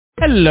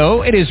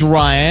Hello, it is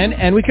Ryan,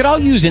 and we could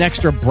all use an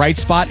extra bright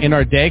spot in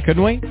our day,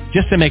 couldn't we?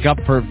 Just to make up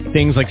for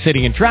things like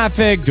sitting in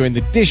traffic, doing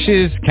the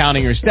dishes,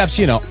 counting your steps,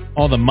 you know,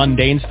 all the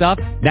mundane stuff.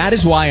 That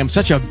is why I'm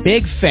such a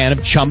big fan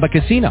of Chumba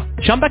Casino.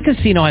 Chumba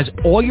Casino has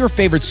all your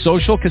favorite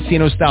social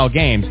casino-style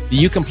games that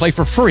you can play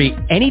for free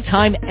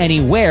anytime,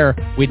 anywhere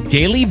with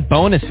daily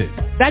bonuses.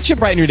 That should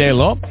brighten your day a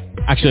little.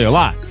 Actually, a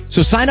lot.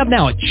 So sign up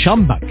now at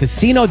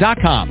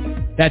ChumbaCasino.com.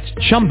 That's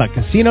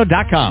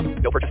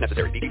ChumbaCasino.com. No purchase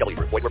necessary. BDPA.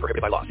 Void where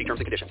prohibited by law. See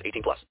terms and conditions.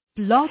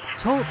 18+. Blog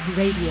Talk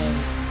Radio.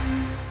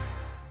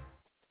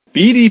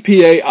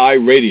 BDPA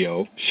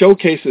iRadio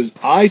showcases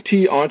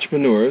IT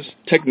entrepreneurs,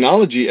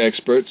 technology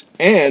experts,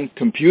 and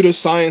computer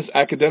science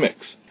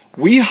academics.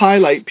 We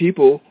highlight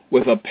people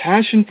with a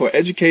passion for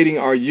educating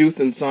our youth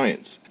in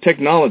science,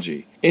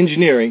 technology,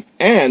 engineering,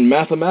 and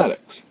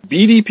mathematics.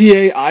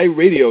 BDPA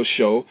iRadio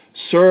show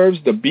serves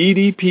the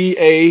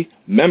BDPA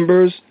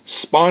members,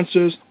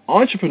 sponsors,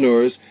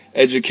 entrepreneurs,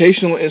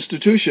 educational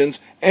institutions,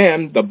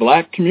 and the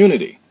Black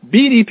community.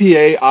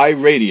 BDPA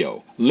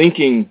iRadio,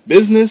 linking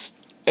business,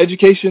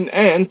 education,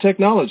 and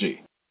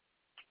technology.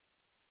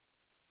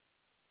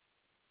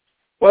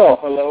 Well,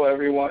 hello,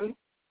 everyone.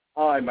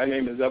 Hi, my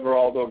name is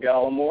Everaldo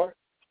Gallimore,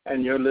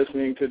 and you're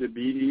listening to the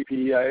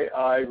BDPA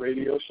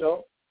iRadio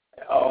show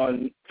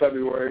on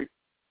February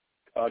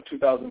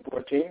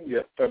 2014,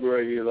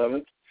 February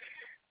 11th.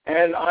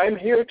 And I'm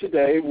here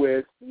today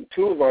with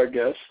two of our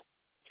guests.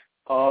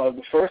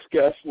 The first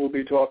guest we'll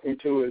be talking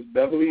to is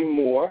Beverly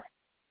Moore,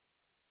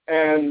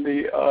 and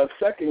the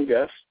second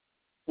guest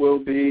will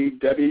be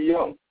Debbie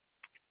Young.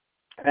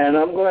 And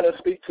I'm going to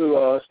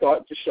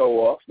start the show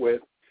off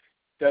with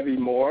Debbie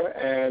Moore.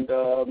 And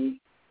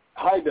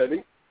hi,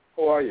 Debbie.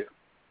 How are you?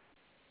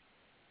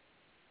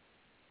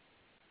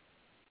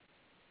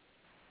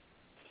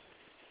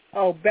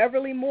 Oh,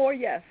 Beverly Moore,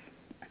 yes.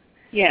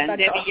 Yeah, and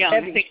Debbie Young.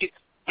 Debbie.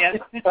 Yes.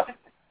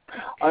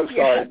 I'm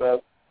sorry,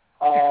 Bev.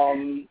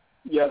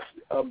 Yes,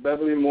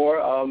 Beverly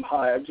Moore.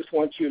 Hi. I just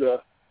want you to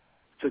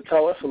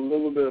tell us a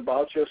little bit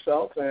about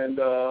yourself and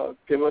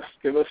give us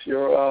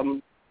your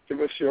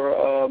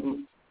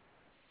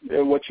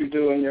what you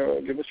do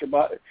and give us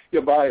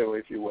your bio,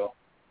 if you will.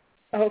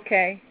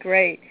 Okay,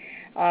 great.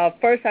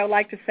 First, I would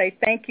like to say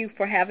thank you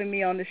for having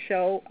me on the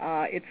show.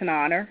 It's an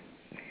honor.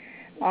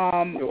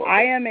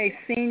 I am a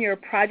senior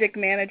project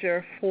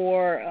manager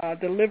for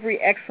Delivery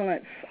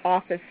Excellence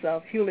Office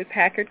of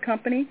Hewlett-Packard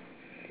Company.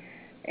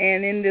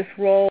 And in this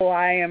role,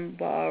 I am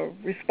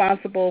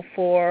responsible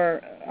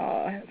for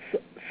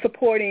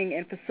supporting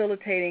and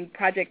facilitating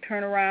project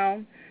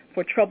turnaround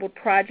for troubled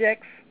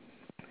projects.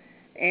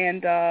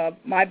 And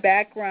my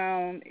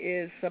background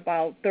is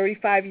about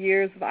 35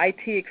 years of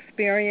IT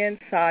experience.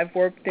 I've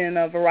worked in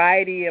a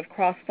variety of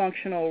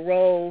cross-functional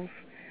roles,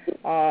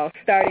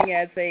 starting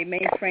as a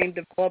mainframe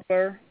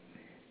developer,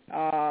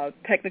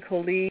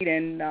 technical lead,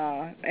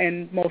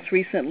 and most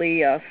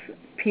recently a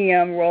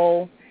PM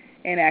role,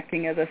 and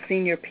acting as a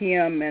senior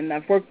PM, and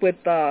I've worked with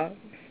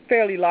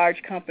fairly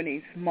large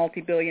companies,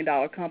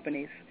 multi-billion-dollar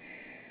companies.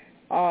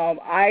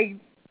 I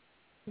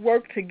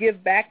work to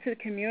give back to the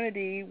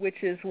community,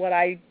 which is what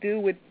I do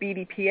with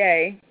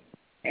BDPA,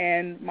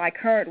 and my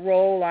current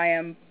role, I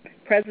am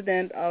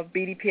president of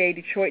BDPA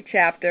Detroit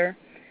chapter,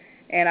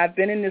 and I've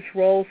been in this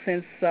role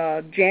since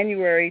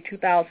January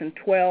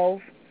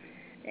 2012,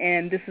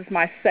 and this is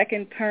my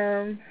second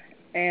term,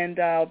 and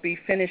I'll be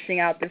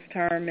finishing out this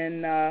term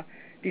in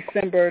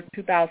December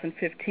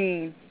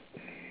 2015.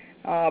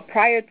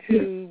 Prior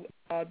to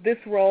this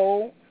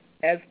role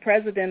as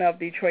president of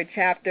the Detroit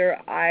chapter,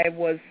 I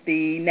was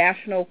the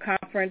national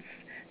conference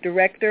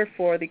director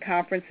for the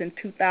conference in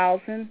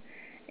 2000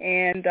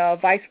 and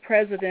vice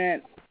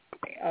president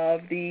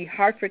of the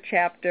Hartford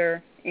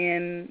chapter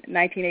in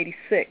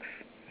 1986.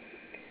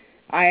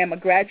 I am a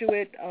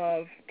graduate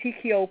of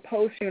TKO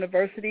Post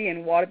University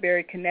in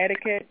Waterbury,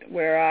 Connecticut,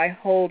 where I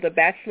hold a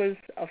Bachelor's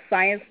of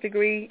Science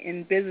degree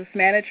in Business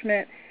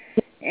Management,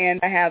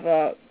 and I have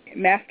a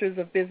Master's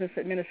of Business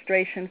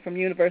Administration from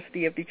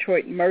University of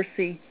Detroit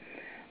Mercy.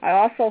 I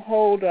also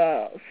hold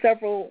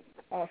several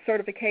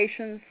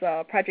certifications,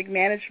 Project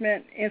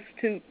Management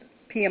Institute,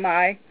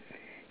 PMI,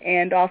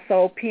 and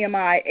also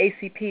PMI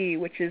ACP,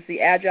 which is the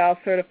Agile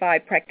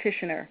Certified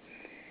Practitioner.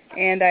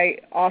 And I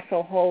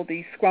also hold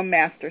the Scrum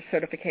Master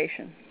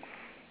certification.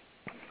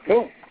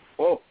 Cool.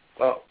 Well,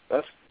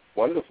 that's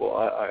wonderful.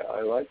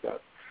 I like that.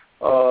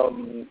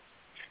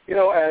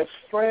 As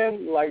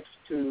Fran likes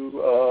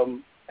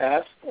to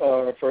ask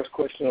our first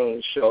question on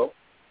the show,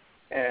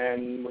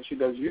 and what she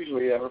does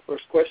usually, her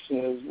first question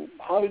is,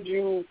 how did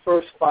you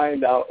first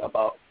find out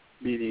about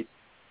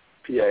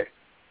BDPA?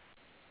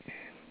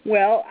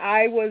 Well,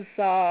 I was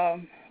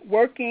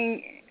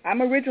working. I'm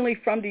originally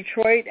from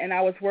Detroit, and I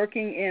was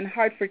working in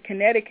Hartford,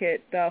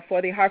 Connecticut for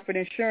the Hartford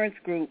Insurance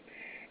Group.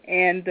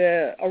 And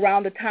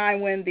around the time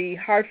when the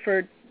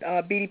Hartford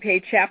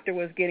BDPA chapter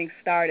was getting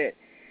started.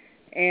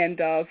 And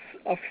a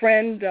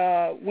friend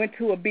went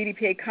to a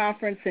BDPA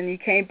conference, and he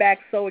came back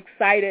so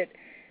excited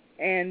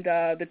and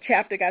the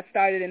chapter got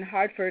started in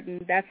Hartford,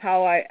 and that's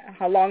how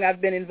long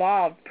I've been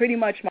involved, pretty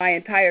much my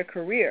entire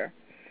career.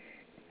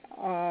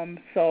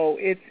 So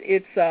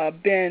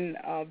it's been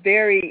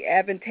very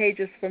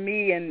advantageous for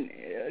me, and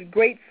a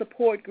great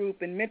support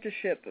group and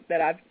mentorship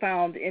that I've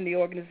found in the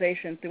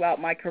organization throughout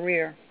my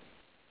career.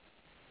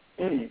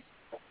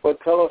 Well,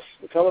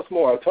 tell us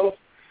more. Tell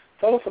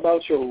us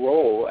about your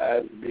role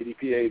as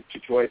BDPA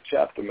Detroit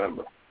chapter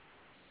member.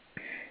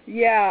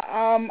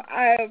 Yeah,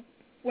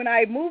 when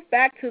I moved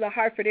back to the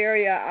Hartford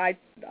area, I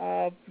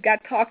got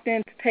talked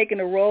into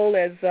taking a role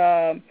as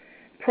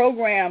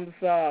programs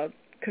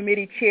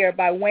committee chair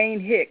by Wayne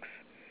Hicks.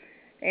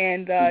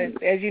 And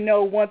as you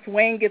know, once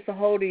Wayne gets a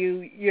hold of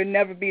you, you'll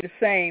never be the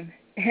same.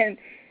 And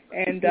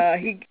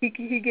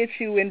he gets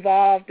you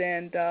involved,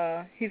 and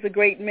he's a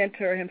great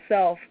mentor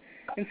himself.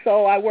 And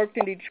so I worked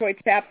in Detroit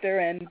chapter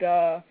and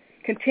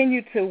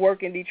continued to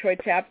work in Detroit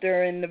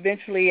chapter, and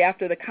eventually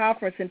after the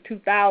conference in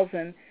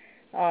 2000,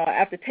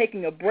 after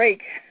taking a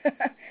break,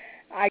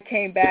 I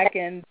came back,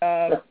 and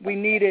we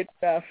needed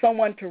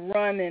someone to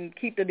run and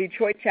keep the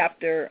Detroit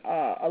chapter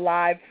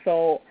alive.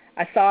 So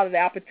I saw the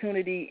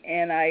opportunity,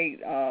 and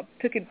I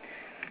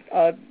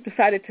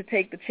decided to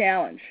take the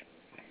challenge.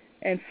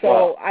 And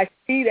so I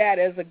see that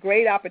as a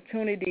great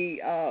opportunity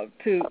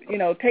to,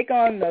 take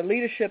on the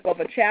leadership of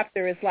a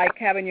chapter. Is like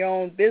having your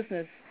own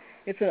business.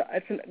 It's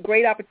a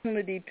great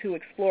opportunity to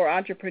explore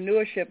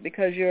entrepreneurship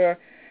because you're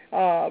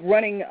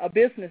running a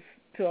business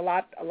to a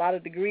lot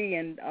of degree,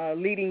 and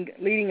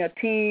leading a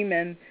team,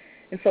 and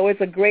so it's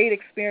a great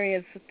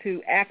experience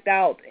to act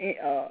out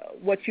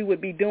what you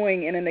would be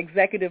doing in an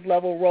executive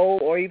level role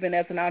or even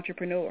as an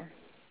entrepreneur.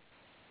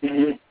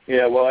 Mm-hmm.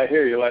 Yeah, well, I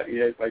hear you. Like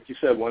you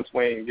said, once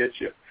Wayne gets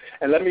you,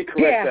 and let me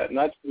correct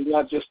that.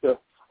 Not just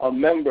a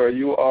member.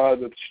 You are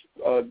the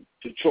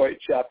Detroit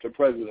chapter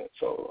president.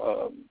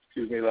 So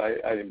excuse me,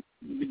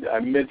 I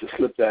meant to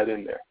slip that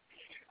in there.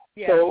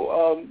 Yeah.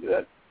 So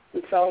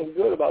it sounds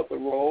good about the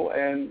role.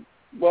 And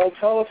well,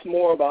 tell us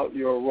more about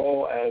your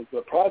role as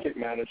a project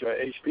manager at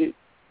HP.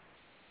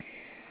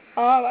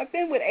 I've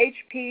been with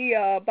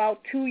HP about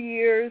 2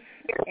 years,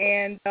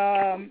 and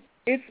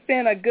it's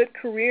been a good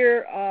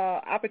career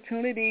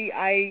opportunity.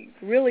 I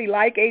really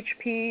like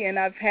HP, and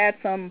I've had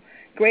some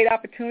great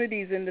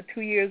opportunities in the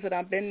 2 years that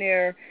I've been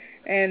there.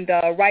 And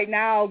right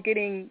now,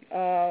 getting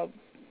the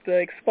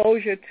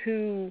exposure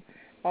to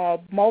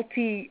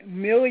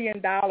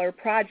multi-million-dollar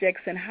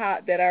projects and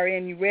that are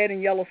in red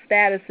and yellow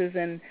statuses,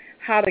 and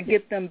how to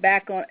get them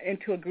back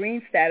into a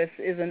green status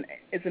is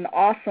an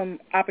awesome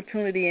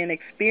opportunity and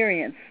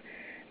experience.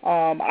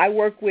 I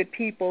work with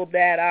people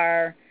that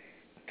are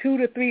 2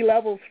 to 3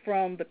 levels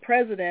from the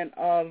president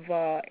of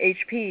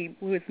HP,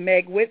 who is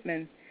Meg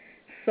Whitman.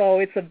 So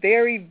it's a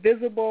very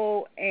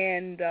visible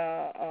and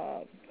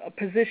a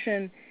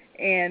position,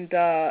 and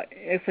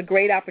it's a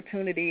great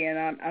opportunity,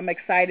 and I'm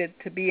excited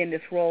to be in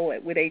this role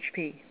with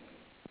HP.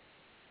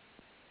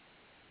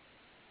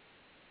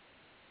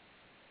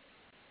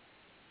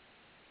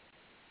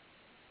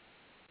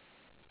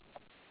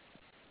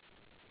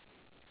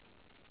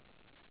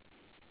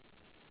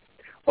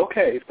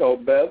 Okay, so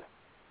Bev?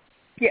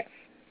 Yes.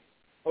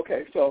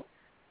 Okay, so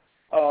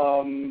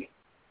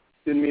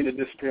didn't mean to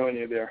disappear on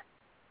you there.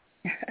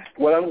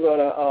 What I'm going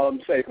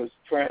to say, because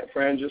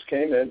Fran just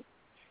came in,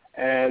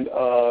 and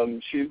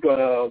she's going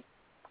to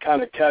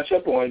kind of catch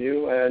up on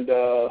you and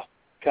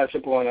catch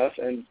up on us,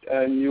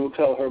 and you'll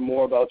tell her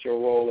more about your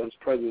role as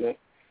president.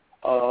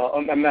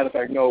 As a matter of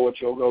fact, know what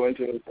you'll go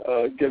into.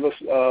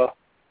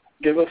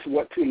 Give us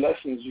what 2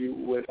 lessons you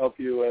would help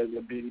you as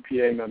a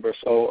BDPA member.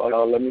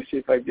 So let me see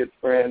if I get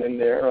Fran in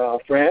there.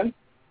 Fran,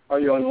 are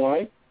you on the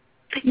line?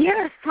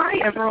 Yes. Hi,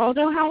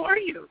 Everaldo. How are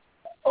you?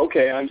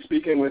 Okay, I'm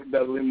speaking with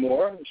Beverly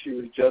Moore. She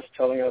was just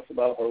telling us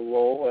about her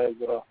role as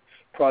a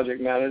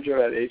project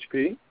manager at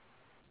HP.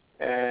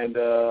 And,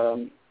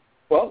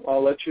 well,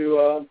 I'll let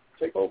you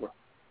take over.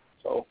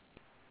 So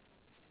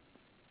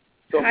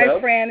hi,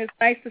 Bev? Fran. It's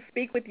nice to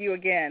speak with you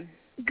again.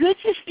 Good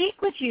to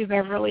speak with you,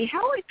 Beverly.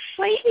 How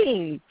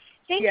exciting.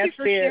 Thank you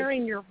for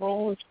sharing your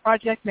role as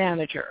project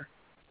manager.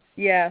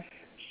 Yes,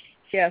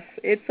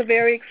 it's a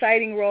very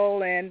exciting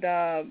role, and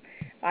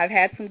I've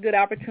had some good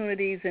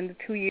opportunities in the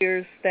 2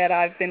 years that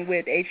I've been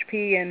with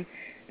HP, and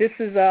this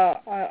is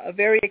a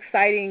very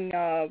exciting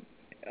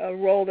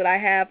role that I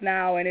have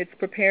now, and it's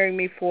preparing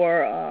me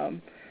for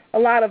a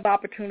lot of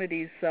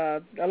opportunities,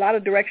 a lot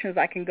of directions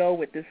I can go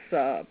with this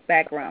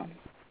background.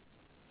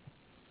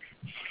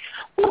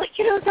 Well,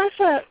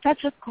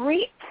 that's a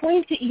great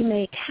point that you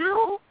make.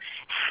 How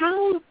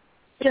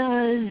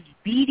does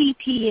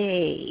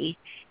BDPA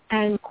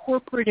and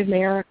corporate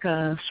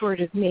America sort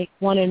of make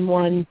 1 and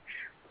 1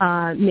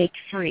 make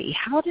 3?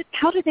 How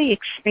do they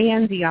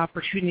expand the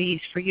opportunities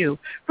for you,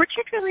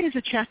 particularly as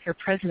a chapter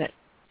president?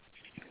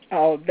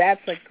 Oh,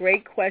 that's a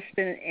great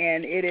question,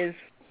 and it is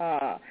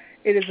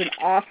an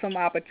awesome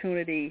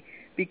opportunity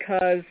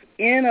because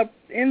in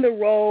the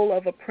role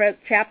of a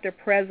chapter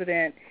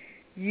president,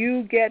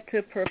 you get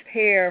to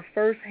prepare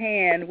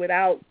firsthand,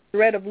 without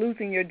threat of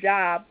losing your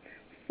job,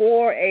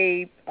 for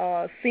a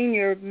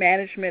senior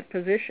management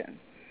position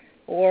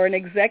or an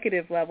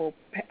executive level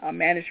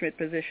management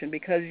position,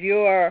 because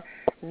you're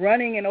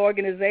running an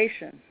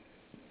organization.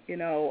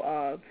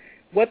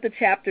 What the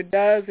chapter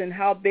does and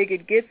how big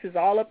it gets is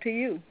all up to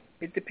you.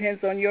 It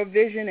depends on your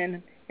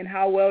vision and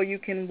how well you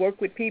can work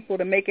with people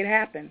to make it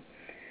happen.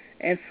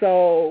 And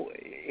so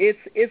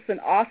it's an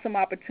awesome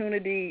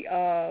opportunity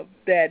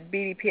that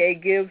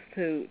BDPA gives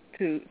to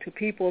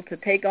people to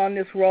take on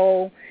this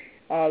role.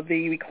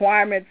 The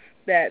requirements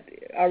that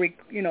are,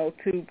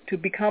 to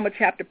become a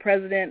chapter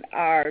president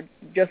are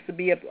just to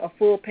be a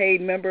full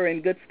paid member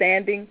in good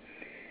standing.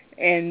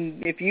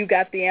 And if you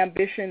got the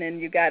ambition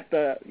and you got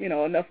the,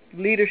 enough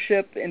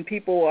leadership and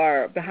people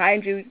are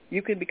behind you,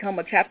 you can become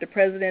a chapter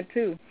president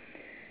too.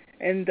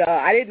 And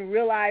I didn't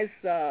realize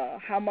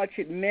how much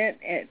it meant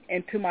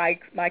and to my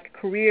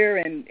career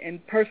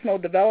and personal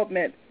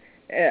development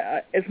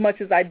as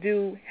much as I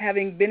do,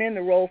 having been in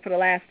the role for the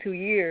last 2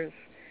 years.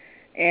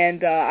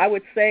 And I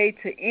would say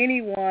to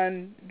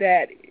anyone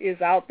that is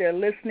out there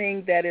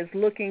listening that is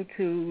looking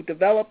to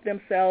develop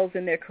themselves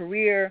in their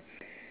career,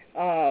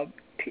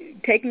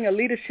 taking a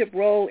leadership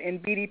role in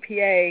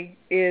BDPA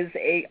is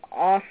a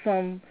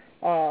awesome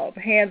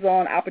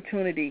hands-on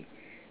opportunity.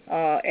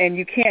 And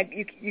you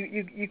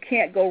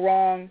can't go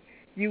wrong.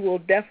 You will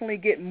definitely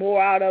get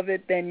more out of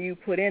it than you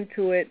put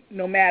into it,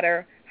 no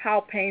matter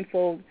how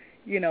painful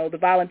the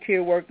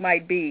volunteer work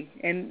might be.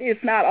 And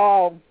it's not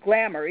all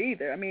glamour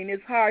either. I mean,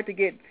 it's hard to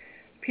get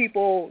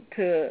people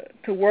to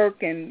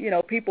work, and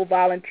people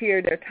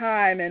volunteer their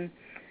time, and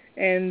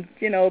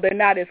they're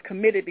not as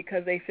committed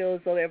because they feel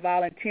as though they're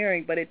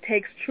volunteering. But it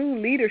takes true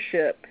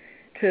leadership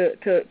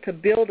to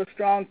build a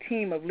strong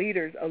team of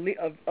leaders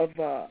of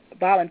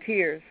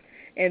volunteers.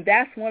 And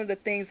that's one of the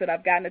things that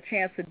I've gotten a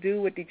chance to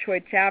do with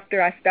Detroit chapter.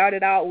 I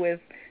started out with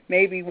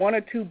maybe 1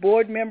 or 2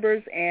 board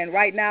members, and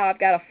right now I've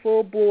got a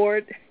full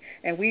board,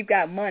 and we've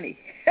got money.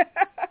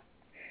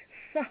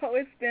 So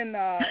it's been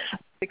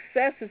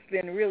success has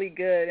been really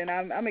good, and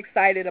I'm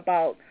excited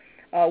about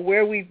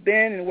where we've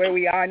been and where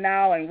we are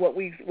now and what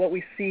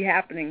we see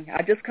happening.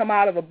 I just come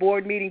out of a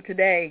board meeting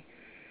today,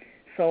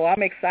 so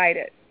I'm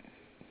excited.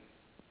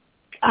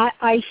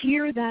 I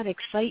hear that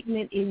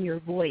excitement in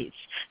your voice.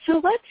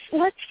 So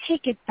let's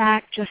take it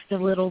back just a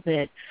little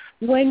bit.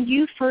 When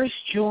you first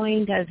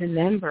joined as a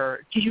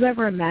member, did you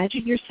ever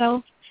imagine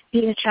yourself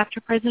being a chapter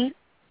president?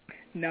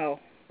 No,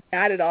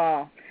 not at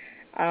all.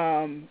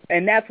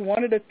 And that's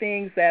one of the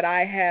things that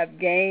I have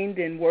gained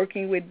in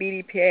working with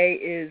BDPA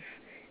is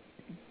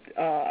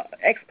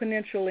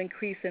exponential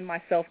increase in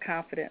my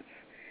self-confidence.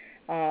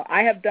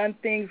 I have done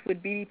things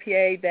with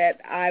BDPA that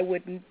I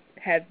would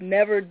have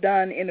never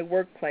done in the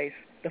workplace.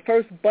 The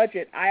first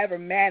budget I ever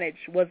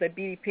managed was a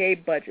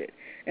BDPA budget.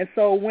 And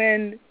so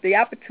when the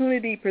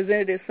opportunity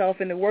presented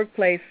itself in the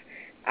workplace,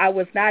 I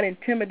was not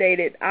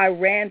intimidated. I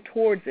ran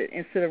towards it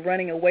instead of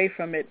running away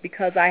from it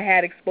because I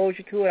had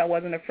exposure to it. I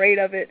wasn't afraid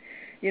of it.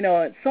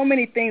 So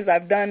many things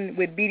I've done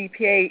with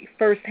BDPA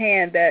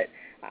firsthand that,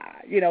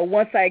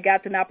 once I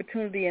got an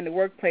opportunity in the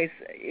workplace,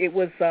 it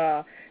was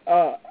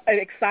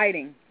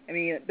exciting. I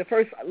mean, the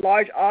first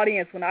large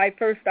audience, when I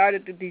first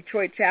started the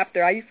Detroit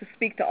chapter, I used to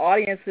speak to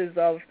audiences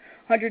of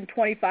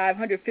 125,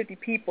 150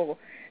 people.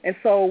 And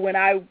so when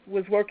I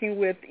was working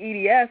with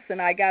EDS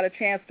and I got a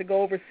chance to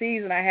go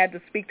overseas and I had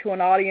to speak to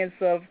an audience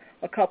of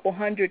a couple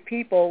hundred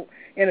people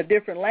in a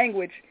different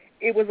language,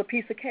 it was a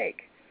piece of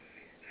cake.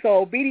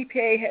 So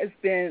BDPA has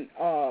been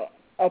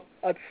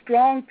a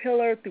strong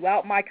pillar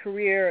throughout my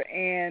career,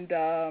 and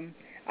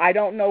I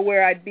don't know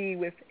where I'd be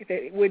if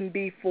it wouldn't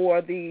be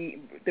for the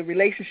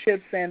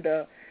relationships and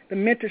the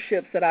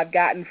mentorships that I've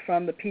gotten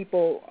from the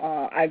people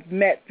I've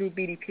met through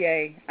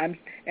BDPA.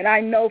 And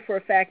I know for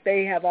a fact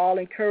they have all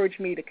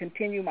encouraged me to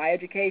continue my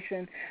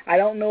education. I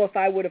don't know if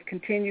I would have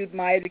continued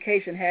my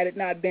education had it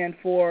not been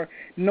for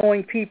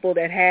knowing people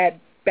that had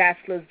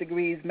bachelor's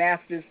degrees,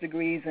 master's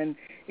degrees, and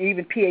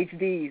even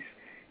PhDs.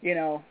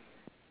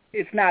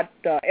 It's not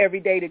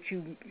every day that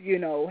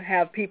you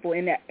have people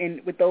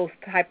with those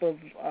type of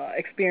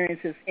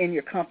experiences in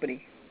your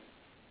company.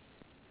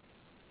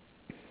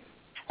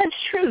 That's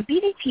true.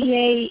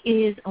 BDPA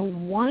is a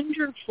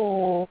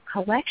wonderful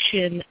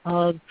collection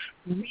of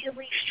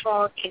really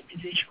strong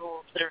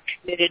individuals that are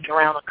committed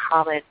around a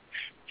common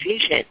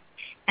vision.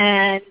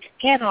 And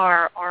again,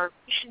 our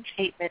mission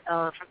statement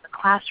from the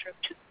classroom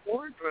to the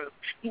boardroom,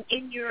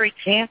 in your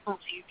examples,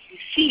 you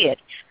see it.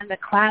 In the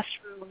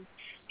classroom,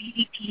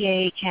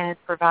 BDPA can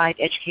provide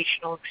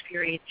educational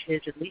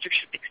experiences and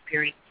leadership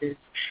experiences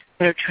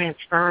that are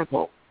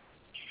transferable.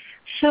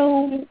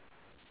 So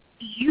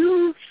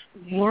you've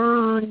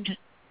learned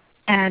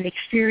and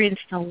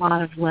experienced a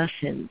lot of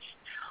lessons.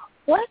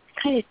 What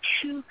kind of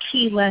 2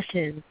 key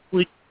lessons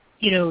would,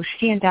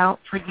 stand out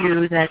for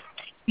you that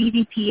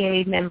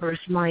BDPA members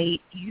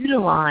might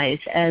utilize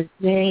as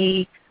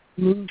they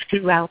move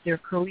throughout their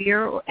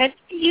career, and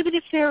even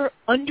if they're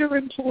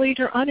underemployed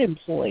or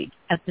unemployed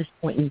at this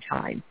point in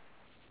time?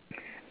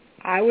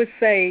 I would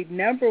say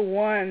number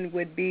 1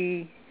 would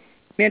be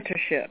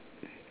mentorship.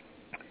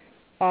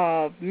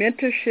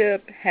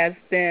 Mentorship has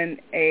been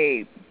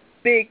a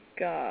big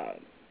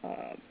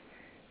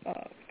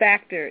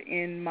factor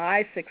in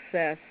my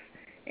success,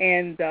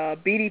 and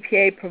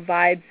BDPA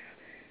provides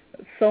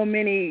so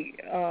many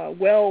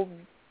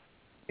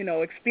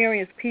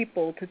experienced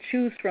people to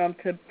choose from,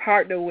 to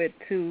partner with,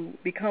 to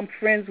become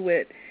friends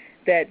with,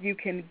 that you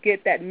can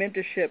get that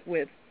mentorship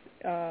with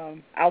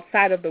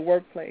outside of the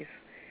workplace.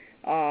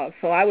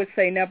 So I would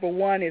say number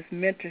one is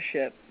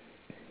mentorship.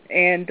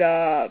 And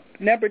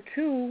number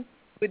two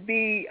would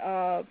be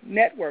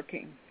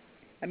networking.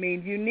 I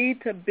mean, you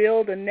need to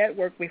build a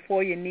network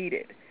before you need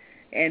it.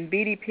 And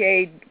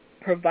BDPA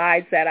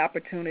provides that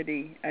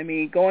opportunity. I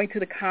mean, going to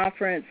the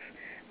conference,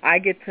 I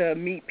get to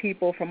meet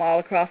people from all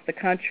across the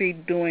country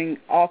doing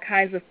all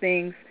kinds of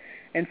things.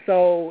 And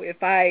so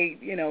if I,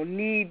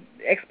 need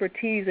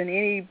expertise in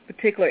any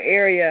particular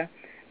area,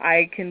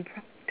 I can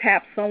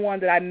tap someone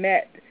that I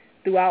met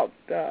throughout,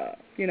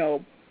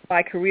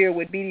 my career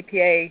with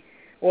BDPA,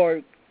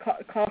 or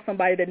call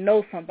somebody that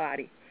knows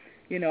somebody.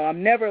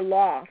 I'm never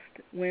lost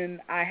when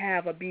I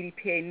have a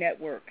BDPA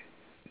network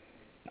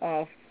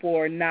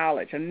for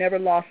knowledge. I'm never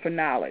lost for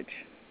knowledge.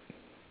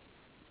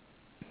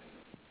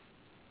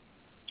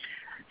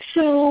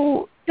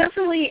 So,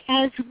 definitely,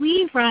 as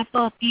we wrap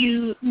up,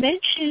 you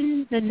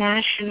mentioned the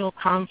national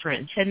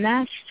conference, and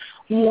that's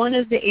one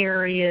of the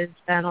areas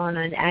that on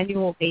an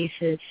annual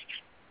basis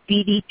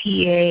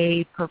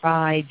BDPA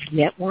provides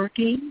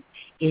networking.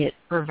 It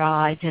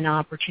provides an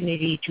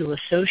opportunity to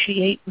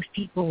associate with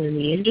people in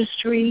the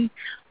industry.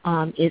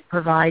 It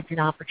provides an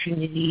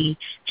opportunity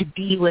to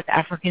be with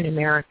African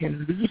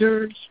American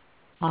leaders,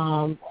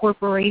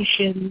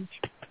 corporations.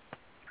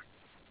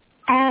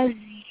 As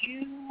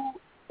you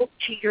look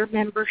to your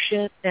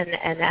membership and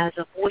as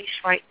a voice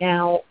right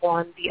now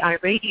on the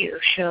iRadio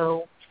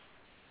show,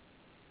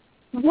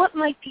 what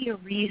might be a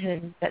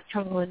reason that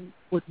someone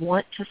would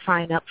want to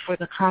sign up for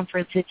the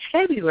conference? It's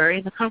February,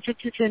 and the conference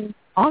is in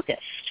August.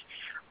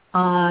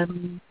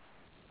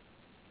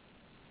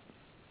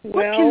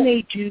 What can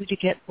they do to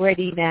get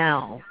ready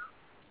now?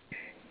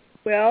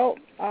 Well,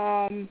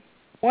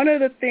 one of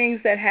the things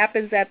that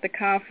happens at the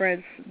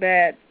conference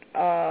that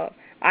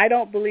I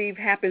don't believe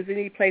happens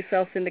any place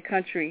else in the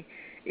country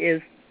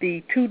is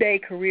the 2-day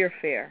career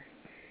fair,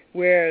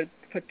 where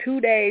for 2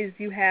 days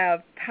you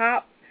have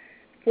top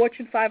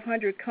Fortune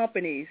 500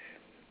 companies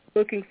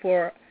looking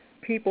for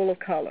people of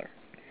color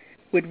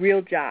with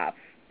real jobs.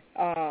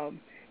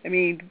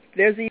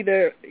 There's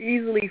either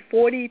easily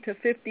 40 to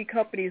 50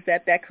 companies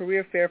at that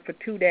career fair for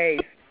 2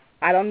 days.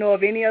 I don't know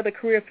of any other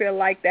career fair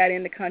like that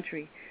in the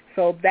country.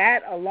 So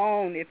that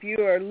alone, if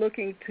you are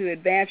looking to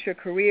advance your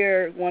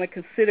career, want to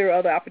consider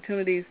other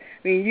opportunities,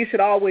 you should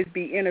always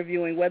be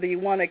interviewing. Whether you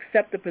want to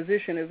accept the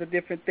position is a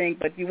different thing,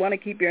 but you want to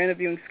keep your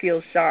interviewing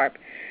skills sharp.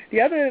 The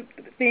other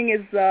thing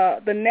is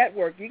the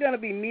network. You're going to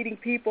be meeting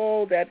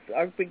people that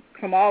are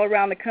from all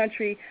around the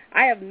country.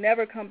 I have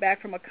never come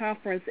back from a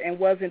conference and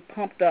wasn't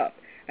pumped up.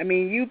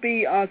 You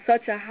be on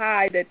such a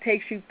high that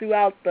takes you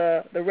throughout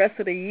the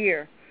rest of the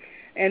year.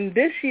 And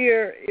this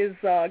year is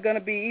going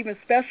to be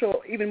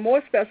even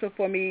more special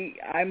for me,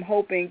 I'm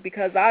hoping,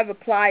 because I've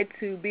applied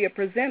to be a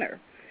presenter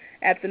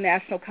at the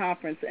national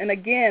conference. And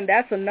again,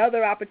 that's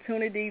another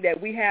opportunity that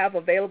we have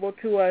available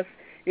to us,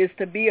 is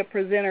to be a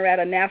presenter at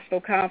a national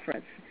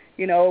conference.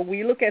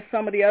 We look at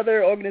some of the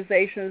other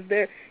organizations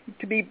there.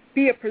 To be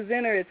a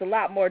presenter is a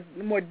lot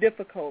more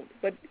difficult.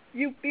 But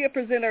you be a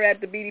presenter at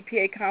the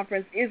BDPA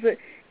conference is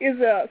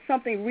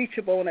something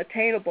reachable and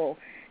attainable.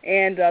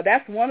 And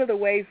that's one of the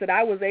ways that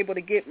I was able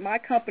to get my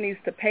companies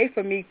to pay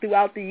for me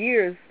throughout the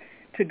years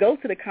to go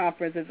to the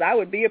conference, is I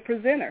would be a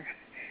presenter.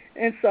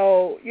 And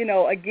so,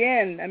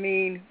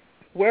 again,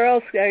 where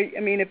else?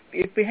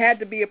 If we had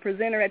to be a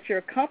presenter at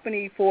your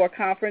company for a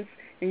conference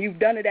and you've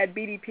done it at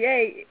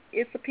BDPA,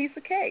 it's a piece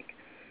of cake.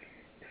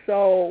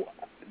 So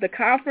the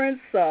conference,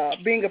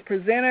 being a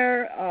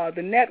presenter,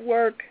 the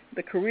network,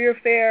 the career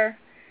fair,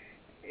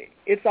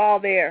 it's all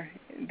there.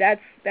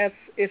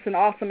 It's an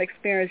awesome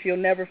experience you'll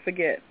never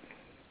forget.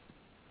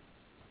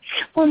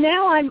 Well,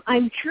 now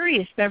I'm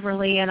curious,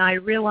 Beverly, and I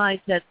realize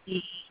that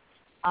the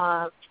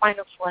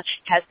final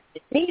selection hasn't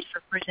been made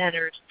for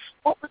presenters.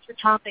 What was the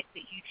topic that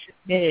you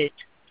submitted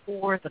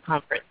for the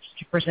conference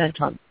to present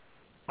on?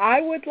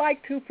 I would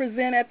like to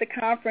present at the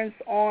conference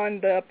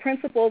on the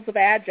principles of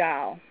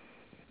Agile.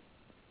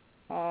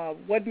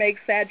 What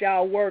makes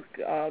Agile work,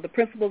 the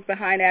principles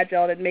behind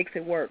Agile that makes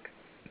it work,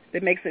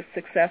 that makes it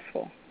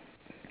successful.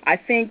 I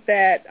think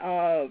that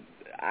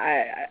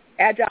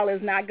Agile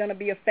is not going to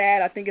be a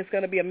fad. I think it's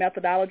going to be a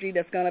methodology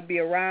that's going to be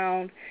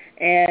around.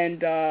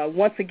 And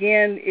once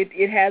again,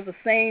 it has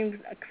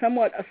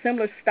somewhat a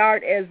similar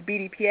start as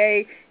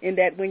BDPA, in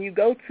that when you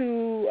go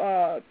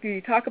to,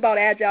 you talk about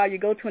Agile, you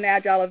go to an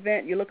Agile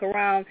event, you look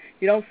around,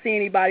 you don't see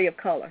anybody of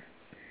color.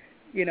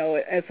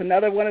 It's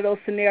another one of those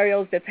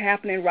scenarios that's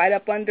happening right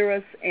up under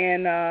us,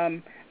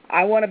 and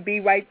I want to be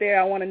right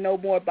there. I want to know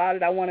more about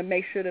it. I want to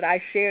make sure that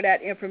I share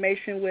that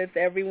information with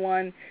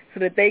everyone so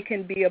that they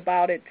can be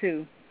about it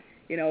too,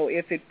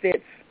 if it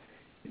fits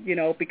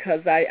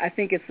because I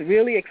think it's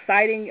really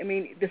exciting. I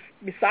mean,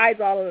 besides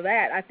all of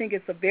that, I think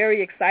it's a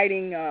very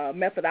exciting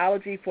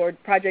methodology for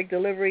project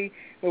delivery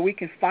where we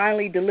can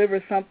finally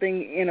deliver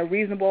something in a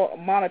reasonable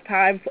amount of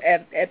time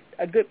at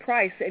a good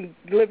price and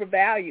deliver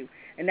value.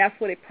 And that's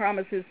what it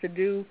promises to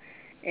do.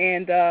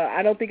 And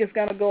I don't think it's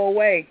going to go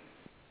away.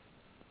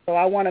 So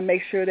I want to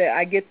make sure that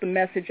I get the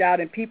message out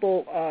and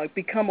people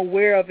become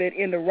aware of it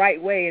in the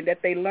right way and that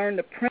they learn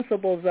the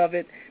principles of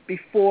it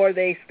before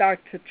they start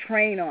to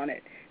train on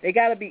it. They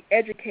got to be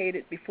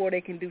educated before they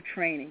can do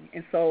training.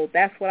 And so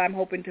that's what I'm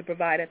hoping to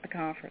provide at the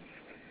conference.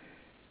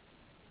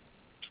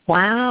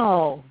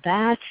 Wow,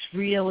 that's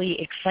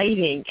really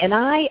exciting. And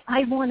I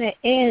want to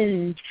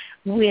end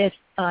with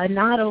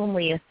not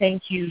only a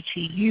thank you to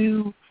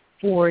you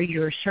for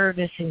your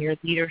service and your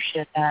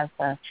leadership as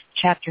a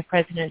chapter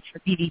president for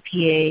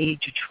BDPA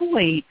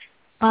Detroit,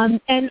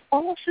 and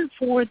also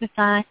for the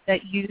fact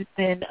that you've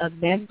been a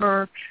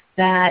member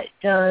that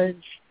does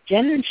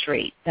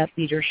demonstrate that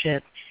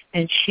leadership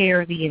and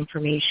share the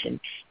information.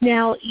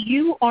 Now,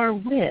 you are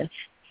with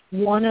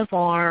one of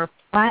our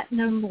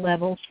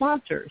platinum-level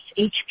sponsors,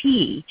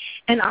 HP,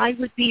 and I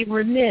would be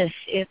remiss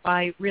if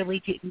I really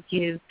didn't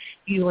give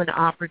you an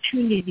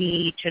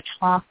opportunity to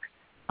talk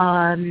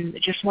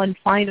just one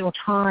final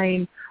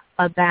time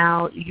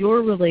about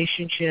your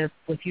relationship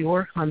with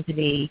your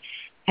company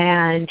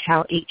and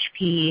how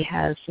HP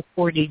has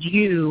supported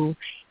you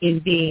in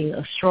being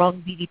a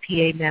strong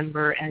BDPA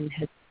member and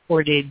has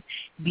supported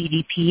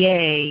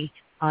BDPA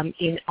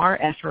in our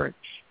efforts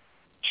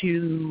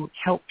to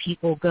help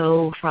people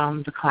go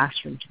from the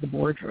classroom to the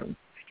boardroom.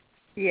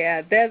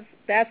 Yeah,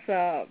 that's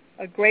a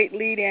great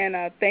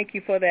lead-in. Thank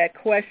you for that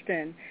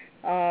question.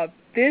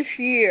 This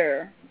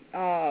year,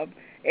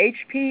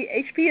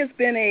 HP has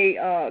been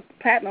a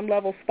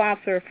platinum-level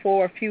sponsor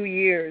for a few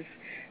years,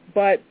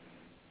 but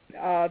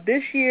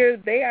this year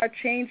they are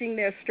changing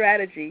their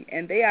strategy,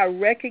 and they are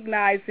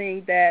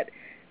recognizing that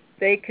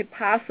they could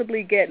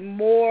possibly get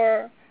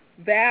more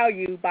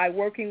value by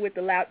working with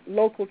the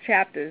local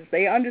chapters.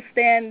 They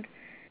understand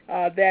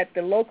that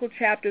the local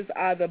chapters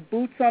are the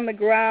boots on the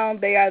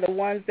ground. They are the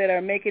ones that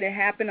are making it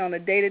happen on a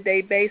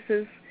day-to-day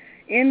basis.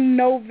 In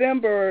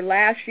November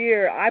last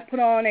year, I put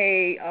on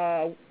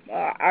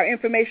our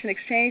information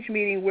exchange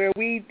meeting where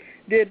we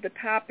did the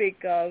topic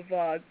of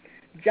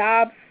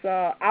jobs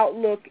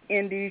outlook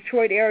in the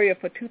Detroit area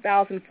for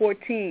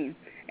 2014.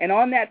 And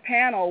on that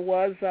panel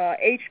was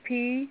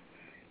HP,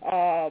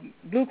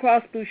 Blue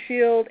Cross Blue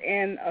Shield,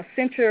 and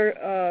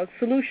Accenture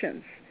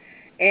Solutions.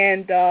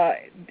 And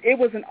it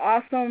was an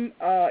awesome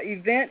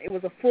event. It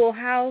was a full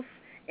house,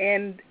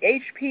 and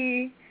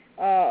HP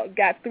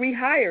got 3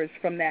 hires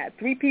from that.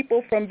 3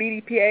 people from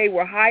BDPA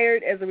were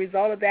hired as a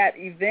result of that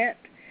event,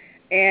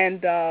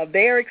 and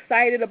they are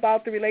excited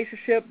about the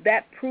relationship.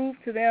 That proved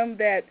to them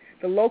that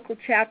the local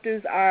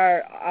chapters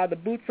are the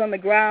boots on the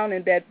ground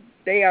and that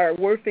they are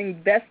worth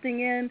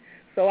investing in.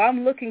 So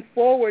I'm looking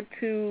forward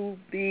to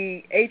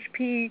the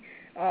HP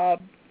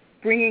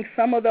bringing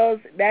some of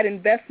that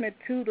investment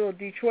to the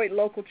Detroit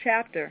local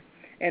chapter.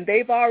 And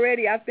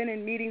I've been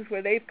in meetings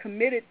where they've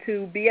committed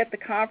to be at the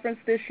conference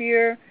this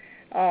year.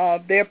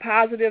 They're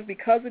positive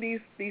because of these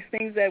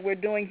things that we're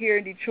doing here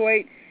in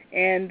Detroit.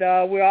 And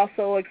we're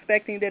also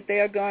expecting that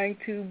they are going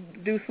to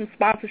do some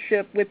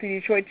sponsorship with the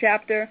Detroit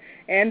chapter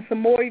and some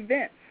more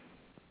events.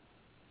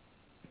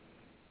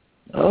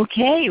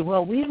 Okay,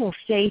 well, we will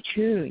stay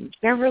tuned.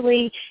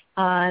 Beverly,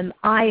 I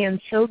am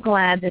so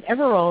glad that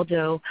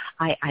Everaldo,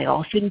 I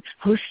often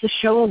host the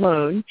show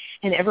alone,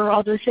 and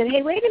Everaldo said,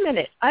 hey, wait a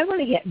minute, I want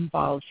to get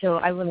involved. So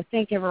I want to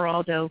thank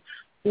Everaldo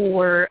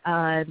for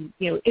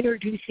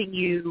introducing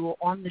you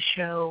on the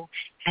show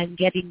and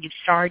getting you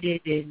started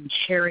and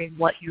sharing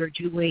what you're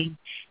doing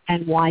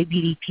and why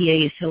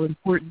BDPA is so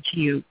important to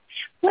you.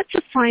 What's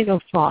a final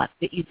thought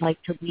that you'd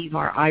like to leave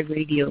our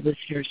iRadio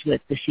listeners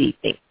with this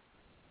evening?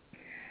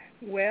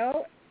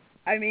 Well,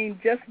 I mean,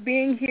 just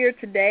being here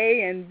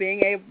today and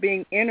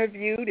being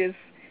interviewed is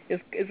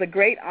a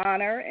great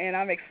honor, and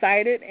I'm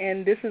excited.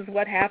 And this is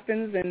what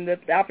happens, and the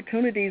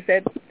opportunities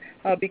that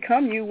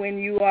become you when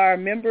you are a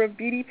member of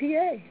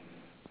BDPA.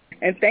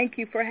 And thank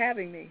you for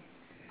having me.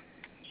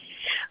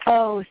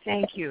 Oh,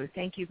 thank you.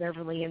 Thank you,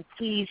 Beverly. And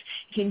please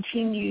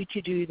continue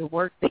to do the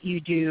work that you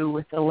do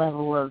with a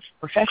level of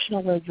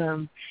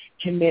professionalism,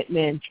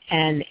 commitment,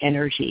 and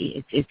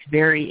energy. It's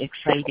very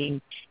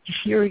exciting to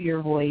hear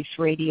your voice.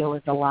 Radio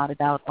is a lot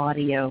about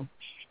audio.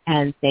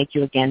 And thank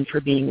you again for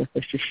being with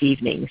us this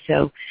evening.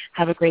 So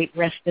have a great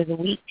rest of the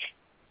week.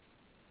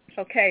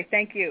 Okay,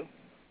 thank you.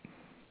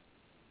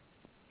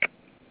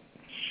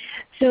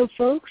 So,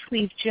 folks,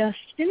 we've just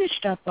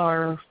finished up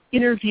our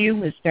interview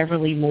with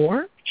Beverly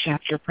Moore,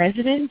 chapter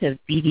president of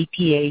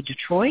BDPA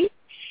Detroit,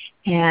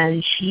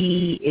 and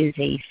she is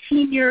a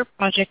senior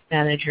project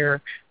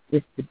manager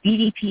with the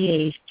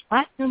BDPA's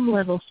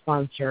platinum-level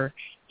sponsor,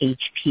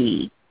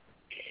 HP.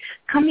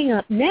 Coming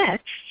up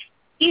next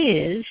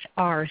is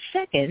our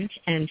second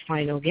and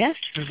final guest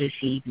for this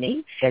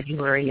evening,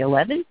 February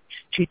 11th,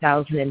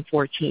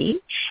 2014,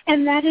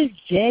 and that is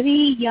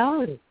Debbie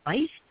Young,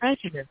 Vice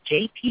President of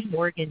J.P.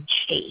 Morgan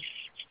Chase.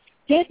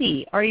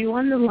 Debbie, are you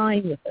on the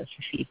line with us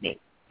this evening?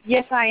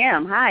 Yes, I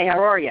am. Hi,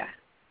 how are you?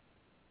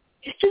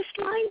 Just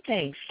fine,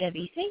 thanks,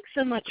 Debbie. Thanks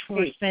so much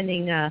for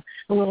spending a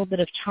little bit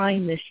of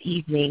time this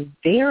evening.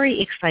 Very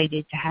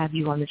excited to have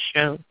you on the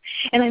show.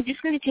 And I'm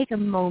just going to take a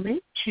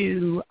moment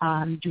to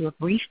do a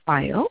brief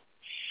bio.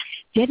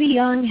 Debbie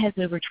Young has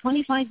over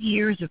 25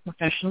 years of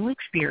professional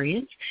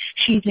experience.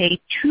 She's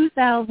a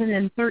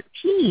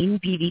 2013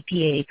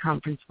 BDPA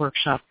conference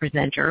workshop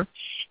presenter,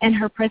 and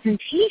her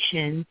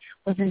presentation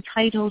was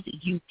entitled,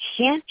 "You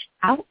Can't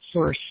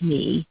Outsource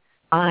Me,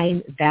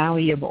 I'm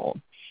Valuable."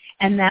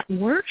 And that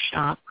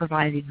workshop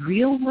provided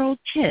real-world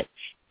tips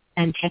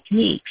and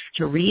techniques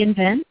to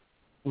reinvent,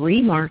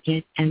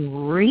 remarket, and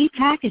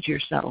repackage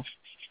yourself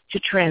to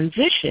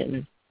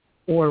transition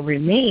or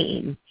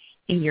remain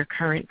in your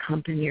current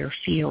company or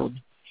field.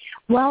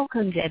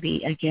 Welcome,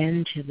 Debbie,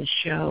 again to the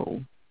show.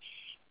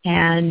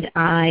 And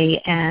I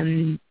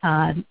am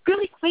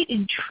really quite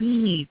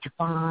intrigued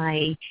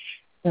by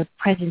the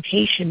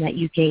presentation that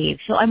you gave.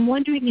 So I'm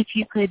wondering if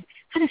you could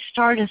kind of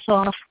start us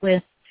off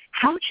with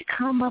how did you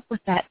come up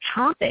with that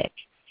topic,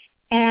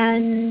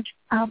 and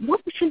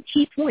what were some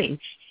key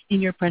points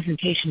in your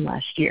presentation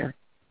last year?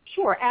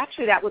 Sure.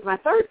 Actually, that was my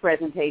third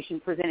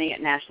presentation presenting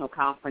at National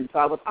Conference, so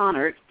I was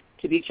honored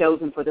to be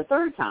chosen for the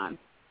third time.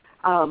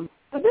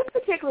 For this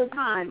particular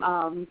time,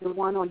 the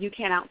one on You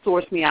Can't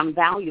Outsource Me, I'm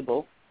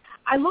Valuable,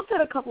 I looked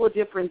at a couple of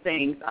different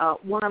things.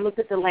 One, I looked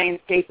at the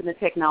landscape in the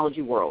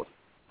technology world.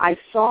 I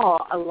saw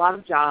a lot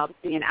of jobs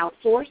being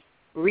outsourced,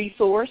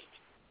 resourced,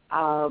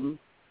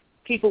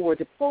 people were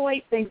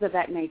deployed, things of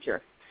that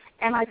nature.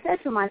 And I said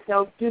to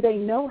myself, do they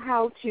know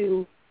how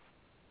to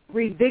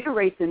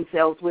revigorate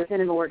themselves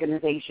within an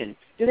organization?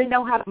 Do they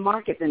know how to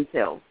market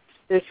themselves?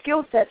 Their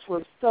skill sets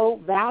were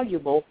so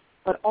valuable,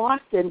 but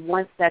often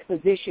once that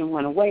position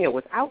went away or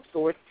was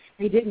outsourced,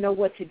 they didn't know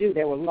what to do.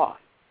 They were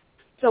lost.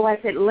 So I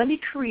said, let me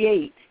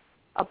create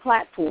a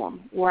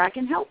platform where I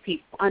can help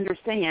people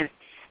understand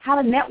how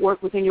to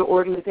network within your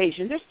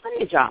organization. There's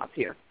plenty of jobs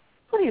here,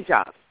 plenty of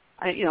jobs.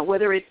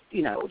 Whether it's,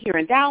 here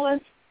in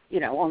Dallas,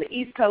 on the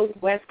East Coast,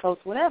 West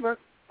Coast, whatever,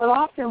 but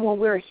often when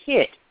we're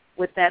hit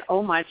with that,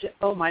 oh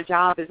my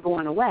job is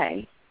going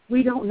away,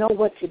 we don't know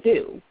what to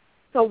do.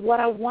 So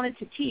what I wanted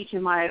to teach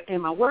in my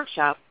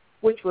workshop,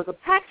 which was a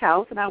packed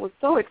house, and I was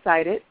so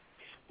excited,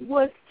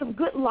 was some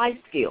good life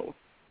skills.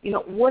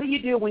 What do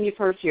you do when you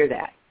first hear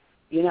that?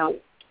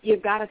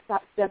 You've got to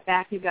step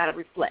back, you've got to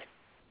reflect.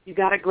 You've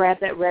got to grab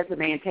that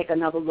resume and take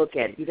another look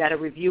at it. You've got to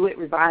review it,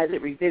 revise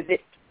it, revisit,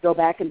 go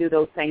back and do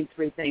those same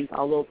three things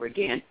all over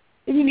again.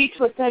 Then you need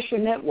to assess your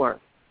network.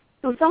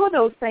 So some of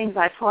those things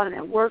I taught in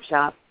that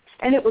workshop,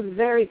 and it was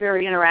very,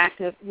 very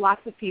interactive.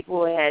 Lots of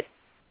people had,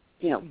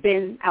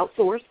 been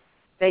outsourced.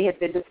 They had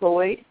been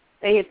deployed.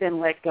 They had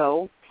been let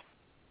go.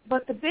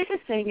 But the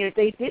biggest thing is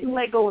they didn't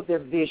let go of their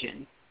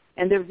vision.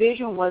 And their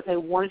vision was they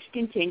wanted to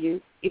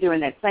continue either in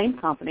that same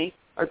company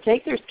or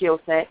take their skill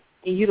set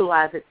and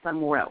utilize it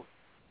somewhere else.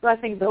 So I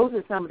think those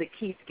are some of the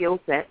key skill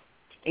sets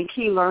and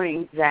key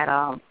learnings that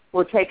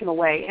were taken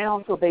away, and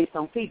also based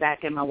on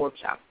feedback in my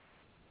workshop.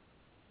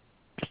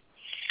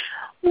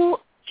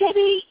 Well,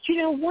 Debbie,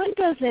 one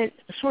doesn't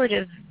sort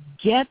of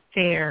get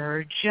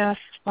there just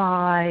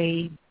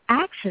by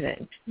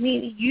accident. I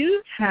mean,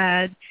 you've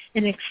had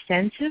an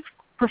extensive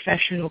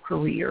professional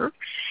career,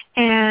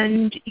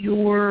 and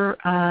you're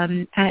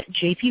at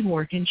J.P.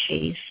 Morgan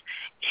Chase.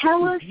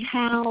 Tell us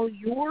how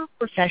your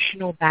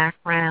professional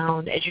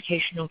background,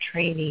 educational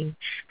training,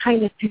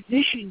 kind of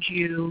positioned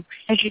you,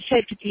 as you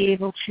said, to be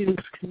able to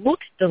look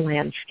at the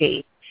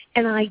landscape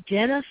and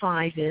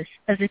identify this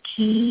as a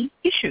key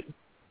issue.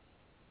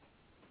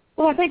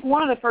 Well, I think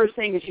one of the first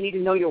things is you need to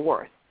know your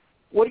worth.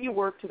 What do you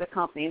worth to the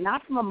company? And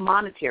not from a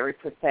monetary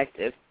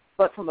perspective,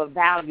 but from a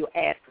value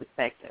add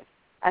perspective.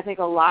 I think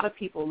a lot of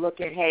people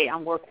look at, hey,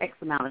 I'm worth X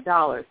amount of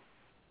dollars.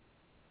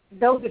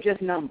 Those are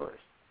just numbers.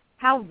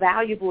 How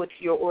valuable it's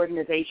to your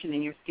organization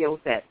and your skill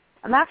set.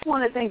 And that's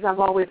one of the things I've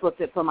always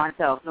looked at for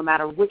myself, no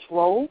matter which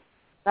role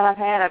that I've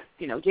had.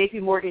 J.P.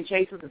 Morgan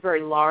Chase was a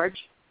very large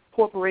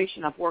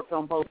corporation. I've worked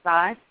on both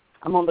sides.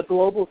 I'm on the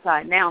global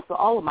side now, so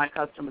all of my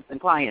customers and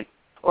clients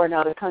are in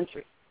other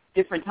countries,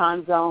 different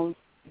time zones,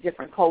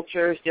 different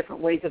cultures,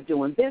 different ways of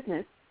doing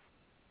business.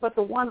 But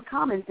the one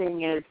common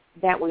thing is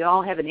that we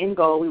all have an end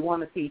goal. We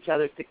want to see each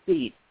other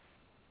succeed.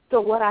 So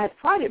what I have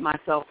prided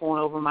myself on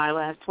over my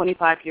last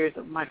 25 years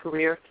of my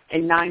career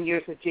and 9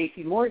 years with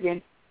J.P.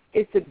 Morgan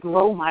is to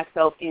grow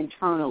myself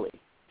internally,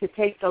 to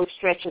take those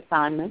stretch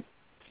assignments,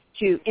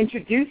 to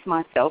introduce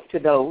myself to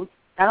those,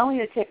 not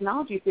only in the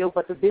technology field,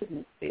 but the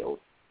business field.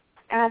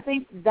 And I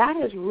think that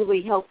has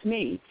really helped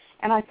me.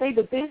 And I say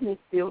the business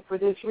field for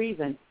this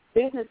reason.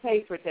 Business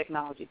pays for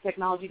technology.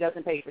 Technology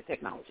doesn't pay for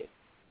technology.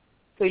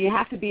 So you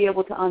have to be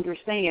able to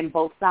understand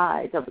both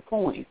sides of the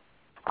coin.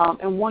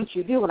 And once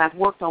you do, and I've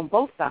worked on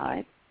both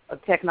sides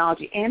of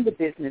technology and the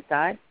business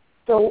side,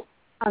 so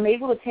I'm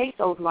able to take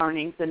those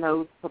learnings and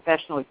those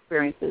professional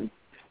experiences,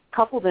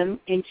 couple them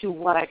into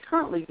what I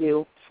currently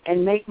do,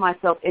 and make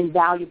myself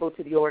invaluable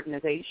to the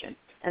organization.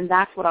 And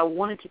that's what I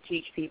wanted to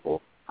teach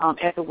people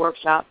at the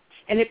workshop.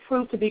 And it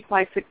proved to be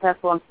quite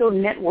successful. I'm still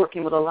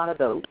networking with a lot of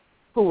those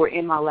who were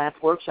in my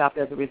last workshop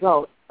as a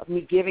result of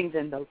me giving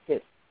them those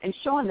tips and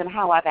showing them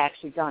how I've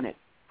actually done it.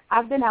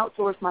 I've been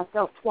outsourced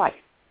myself twice,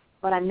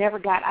 but I never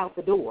got out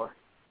the door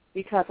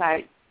because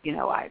I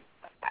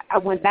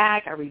went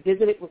back, I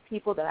revisited with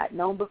people that I'd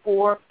known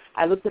before,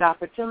 I looked at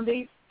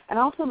opportunities, and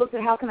also looked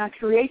at how can I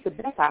create the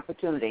best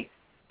opportunity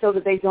so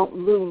that they don't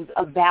lose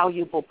a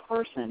valuable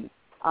person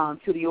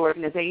to the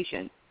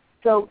organization.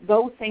 So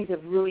those things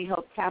have really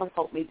helped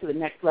catapult me to the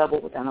next level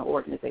within our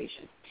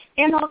organization.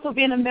 And also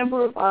being a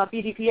member of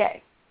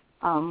BDPA.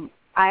 I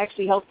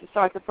actually helped to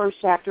start the first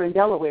chapter in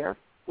Delaware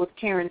with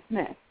Karen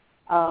Smith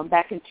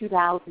back in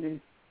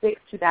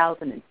 2006,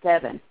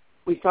 2007.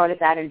 We started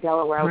that in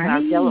Delaware. I was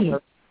out of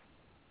Delaware.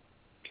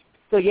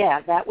 So,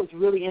 yeah, that was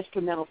really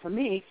instrumental for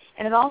me.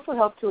 And it also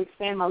helped to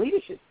expand my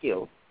leadership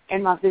skills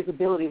and my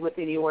visibility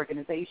within the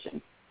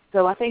organization.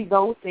 So I think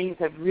those things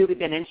have really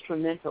been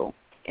instrumental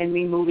in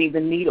me moving the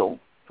needle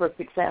for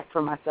success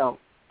for myself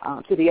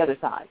to the other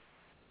side.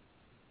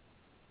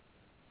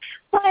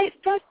 Well,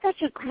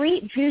 that's a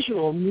great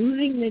visual,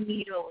 moving the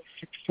needle of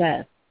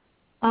success.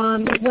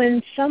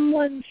 When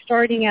someone's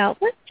starting out,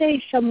 let's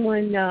say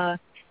someone,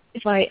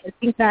 if I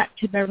think back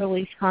to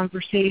Beverly's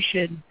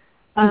conversation,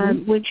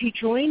 when she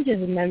joined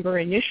as a member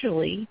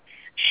initially,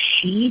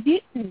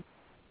 she didn't,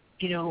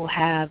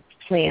 have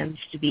plans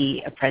to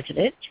be a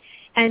president,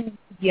 and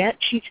yet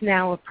she's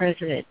now a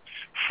president.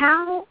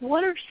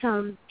 What are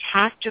some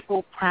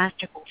tactical,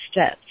 practical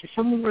steps? If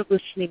someone were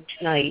listening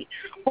tonight,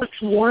 what's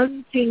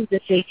one thing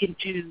that they can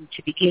do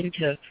to begin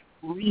to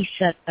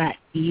reset that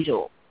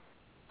needle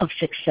of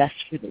success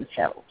for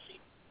themselves?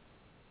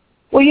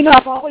 Well,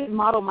 I've always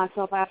modeled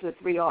myself after the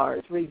 3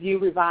 R's, review,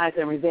 revise,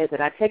 and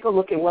revisit. I take a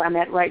look at where I'm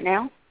at right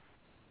now.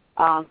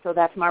 So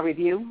that's my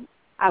review.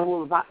 I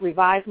will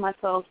revise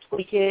myself,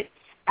 tweak it,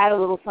 add a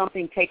little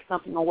something, take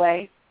something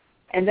away,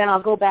 and then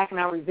I'll go back and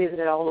I'll revisit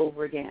it all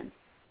over again.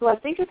 So I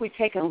think if we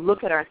take a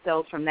look at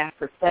ourselves from that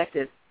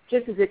perspective,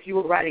 just as if you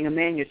were writing a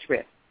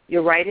manuscript,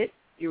 you write it,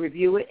 you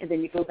review it, and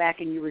then you go back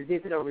and you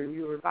revisit or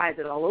you revise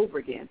it all over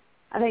again.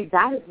 I think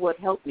that is what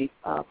helped me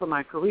for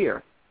my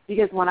career.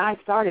 Because when I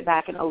started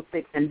back in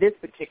 2006 in this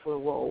particular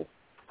role,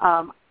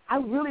 I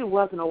really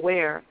wasn't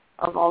aware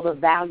of all the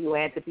value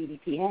add the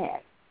BDP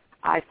had.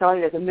 I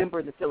started as a member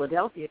of the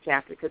Philadelphia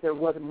chapter because there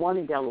wasn't one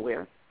in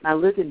Delaware, and I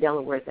lived in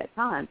Delaware at that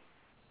time.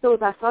 So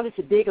as I started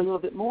to dig a little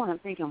bit more, I'm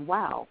thinking,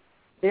 wow,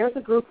 there's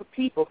a group of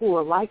people who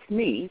are like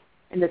me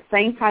in the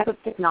same type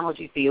of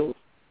technology field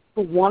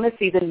who want to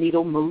see the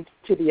needle move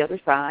to the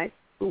other side,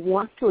 who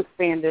want to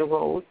expand their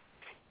roles,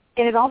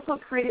 and it also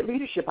created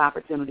leadership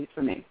opportunities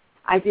for me.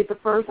 I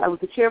was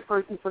the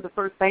chairperson for the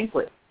first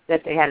banquet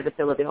that they had at the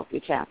Philadelphia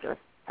chapter,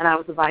 and I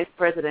was the vice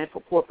president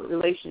for corporate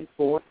relations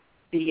for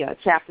the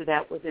chapter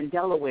that was in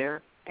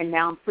Delaware, and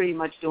now I'm pretty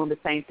much doing the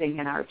same thing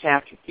in our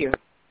chapter here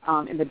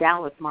in the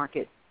Dallas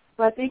market.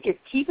 So I think it's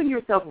keeping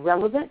yourself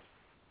relevant,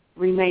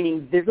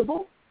 remaining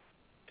visible,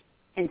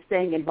 and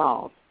staying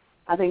involved.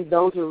 I think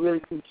those are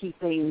really some key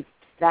things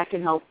that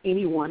can help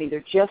anyone,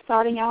 either just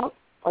starting out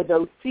or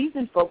those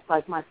seasoned folks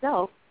like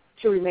myself,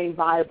 to remain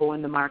viable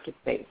in the market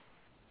space.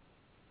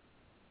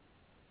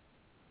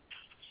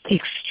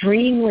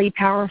 Extremely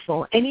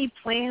powerful. Any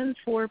plans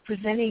for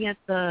presenting at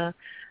the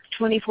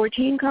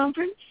 2014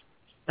 conference?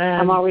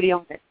 I'm already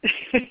on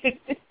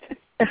it.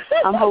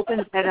 I'm hoping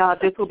that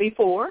this will be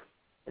 4.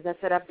 As I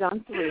said, I've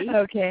done 3.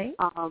 Okay.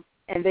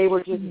 And they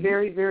were just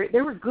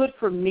they were good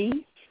for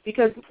me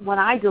because when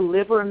I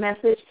deliver a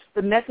message,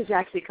 the message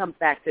actually comes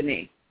back to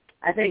me.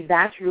 I think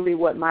that's really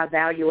what my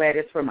value add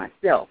is for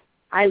myself.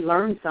 I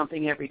learn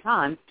something every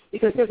time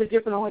because there's a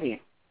different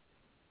audience.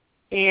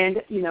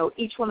 And,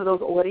 each one of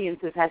those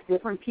audiences has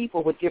different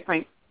people with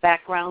different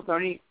backgrounds,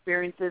 learning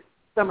experiences.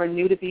 Some are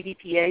new to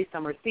BDPA,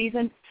 some are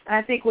seasoned. And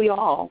I think we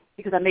all,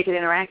 because I make it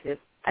interactive,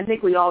 I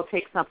think we all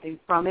take something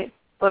from it.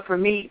 But for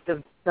me,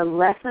 the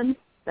lesson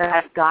that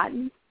I've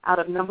gotten out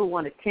of, number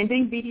 1,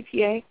 attending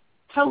BDPA,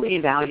 totally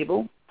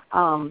invaluable.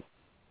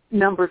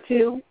 Number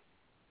 2,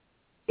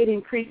 it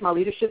increased my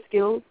leadership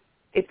skills.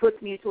 It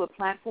puts me into a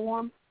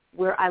platform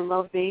where I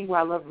love being, where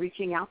I love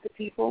reaching out to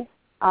people.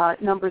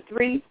 Number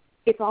 3,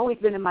 it's always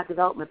been in my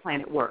development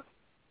plan at work.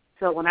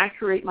 So when I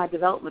create my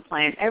development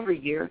plan every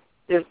year,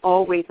 there's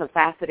always a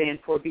facet in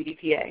for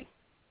BDPA.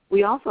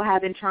 We also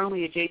have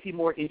internally at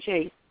JPMorgan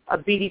Chase a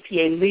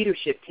BDPA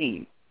leadership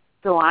team.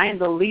 So I am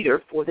the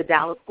leader for the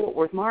Dallas-Fort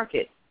Worth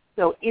market.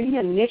 So any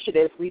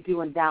initiatives we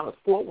do in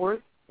Dallas-Fort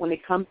Worth, when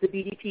it comes to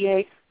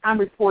BDPA, I'm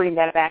reporting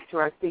that back to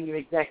our senior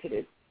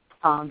executives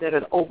that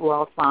are the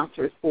overall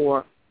sponsors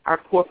for our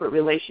corporate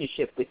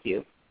relationship with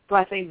you. So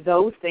I think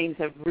those things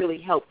have really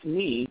helped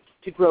me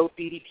to grow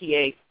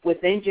BDPA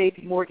within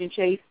JPMorgan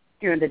Chase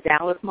here in the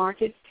Dallas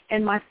market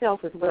and myself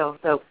as well.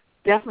 So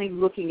definitely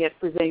looking at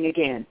presenting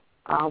again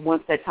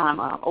once that time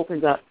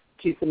opens up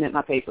to submit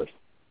my papers.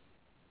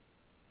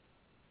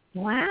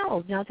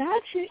 Wow. Now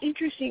that's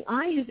interesting.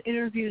 I have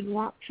interviewed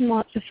lots and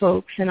lots of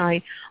folks, and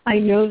I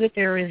know that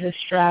there is a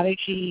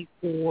strategy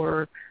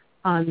for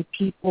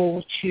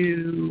people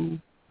to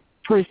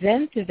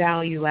present the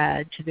value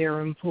add to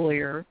their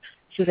employer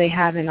so they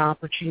have an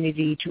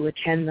opportunity to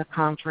attend the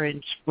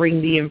conference, bring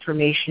the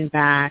information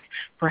back,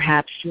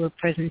 perhaps do a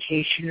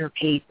presentation or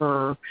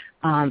paper,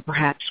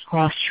 perhaps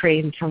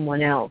cross-train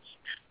someone else.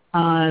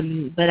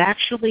 But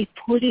actually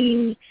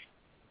putting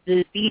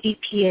the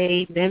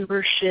BDPA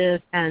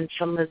membership and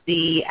some of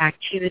the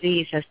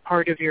activities as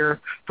part of your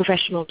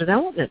professional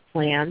development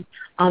plan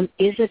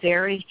is a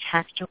very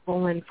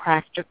tactical and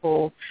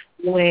practical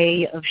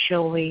way of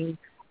showing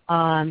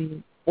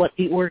what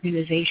the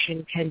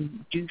organization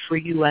can do for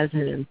you as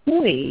an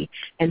employee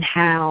and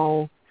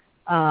how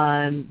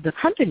the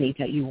company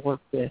that you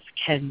work with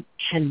can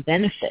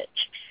benefit.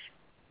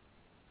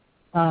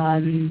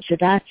 So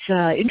that's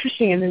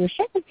interesting. And then the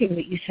second thing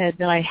that you said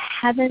that I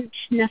haven't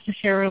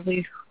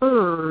necessarily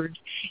heard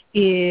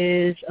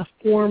is a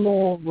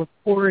formal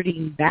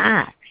reporting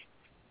back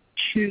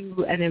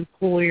to an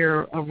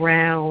employer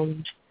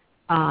around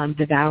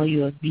the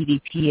value of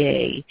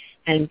BDPA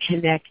and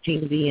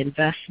connecting the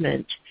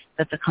investment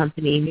that the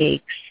company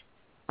makes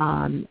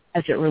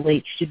as it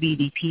relates to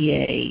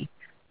BDPA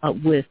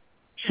with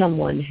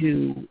someone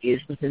who is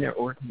within their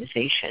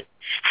organization.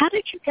 How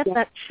did you get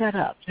that set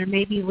up? There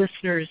may be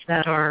listeners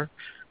that are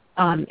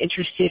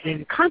interested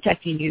in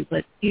contacting you,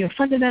 but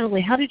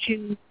fundamentally, how did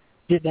you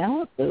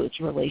develop those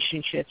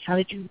relationships? How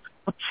did you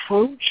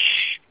approach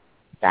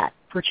that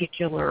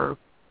particular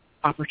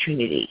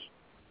opportunity?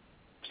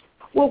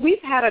 Well,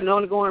 we've had an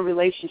ongoing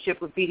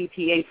relationship with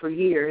BDPA for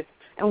years,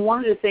 and one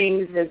of the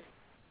things is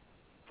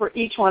for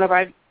each one of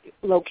our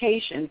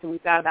locations, and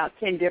we've got about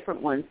 10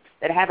 different ones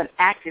that have an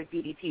active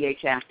BDPA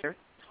chapter,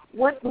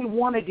 what we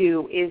want to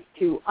do is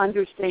to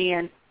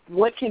understand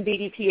what can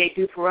BDPA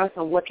do for us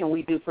and what can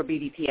we do for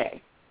BDPA.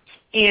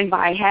 And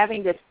by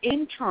having this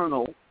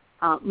internal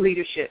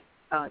leadership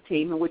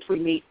team in which we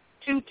meet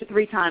 2 to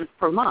 3 times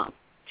per month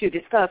to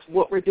discuss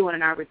what we're doing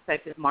in our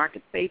respective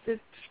market spaces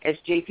as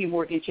J.P.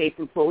 Morgan Chase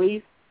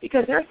employees,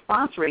 because they're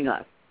sponsoring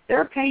us.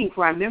 They're paying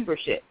for our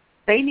membership.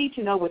 They need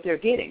to know what they're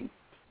getting.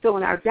 So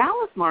in our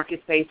Dallas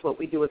market space, what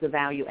we do as a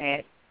value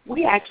add,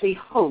 we actually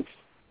host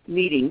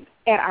meetings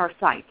at our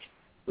site.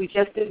 We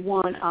just did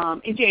one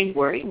in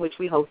January in which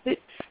we hosted,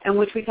 in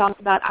which we talked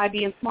about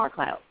IBM Smart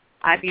Cloud.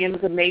 IBM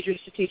is a major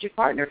strategic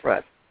partner for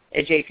us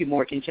at J.P.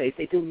 Morgan Chase.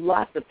 They do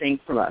lots of things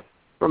for us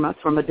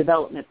from a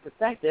development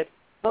perspective,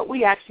 but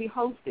we actually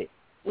hosted.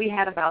 We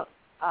had about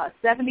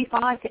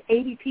 75 to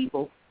 80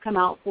 people come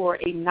out for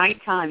a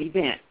nighttime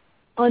event.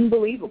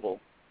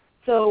 Unbelievable.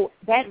 So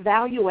that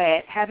value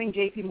add, having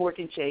J.P.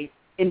 Morgan Chase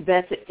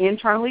invested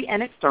internally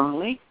and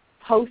externally,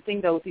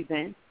 hosting those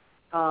events,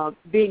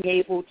 being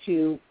able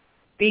to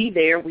be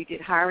there. We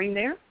did hiring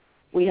there.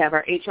 We have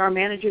our HR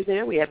managers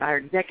there. We have our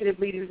executive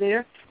leaders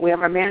there. We have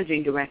our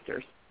managing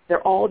directors.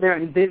 They're all there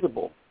and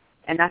visible.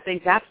 And I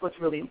think that's what's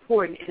really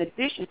important in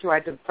addition to our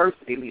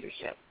diversity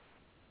leadership.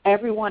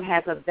 Everyone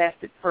has a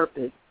vested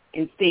purpose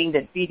in seeing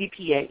that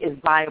BDPA is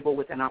viable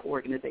within our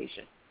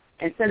organization.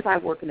 And since I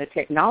work in the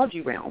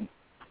technology realm,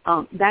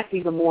 that's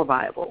even more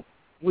viable.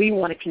 We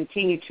want to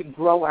continue to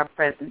grow our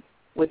presence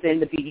within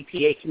the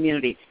BDPA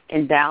community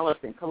in Dallas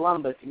and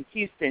Columbus and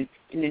Houston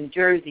and in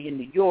Jersey and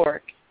New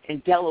York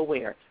and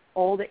Delaware,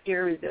 all the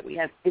areas that we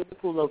have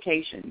physical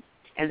locations,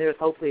 and there's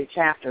hopefully a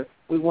chapter.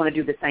 We want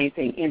to do the same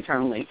thing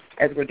internally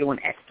as we're doing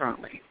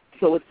externally.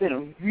 So it's been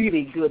a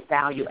really good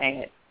value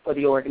add for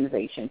the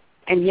organization.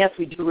 And, yes,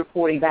 we do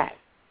reporting back,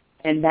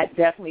 and that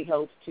definitely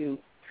helps to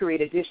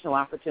create additional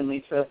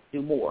opportunities for us to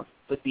do more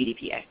with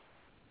BDPA.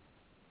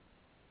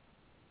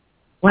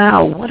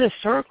 Wow, what a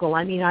circle.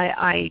 I mean,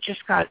 I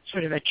just got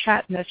sort of a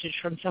chat message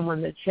from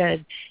someone that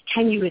said,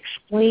 can you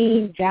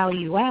explain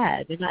value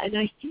add? And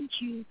I think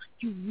you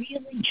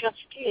really just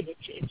did.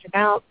 It's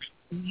about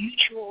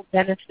mutual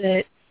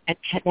benefit and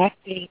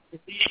connecting the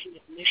vision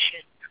and mission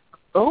of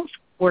both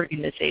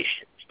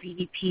organizations,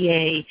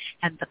 BDPA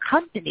and the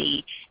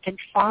company, and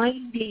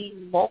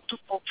finding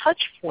multiple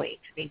touch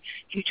points. I mean,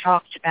 you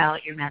talked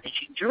about your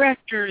managing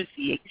directors,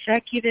 the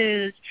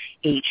executives,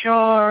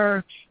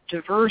 HR,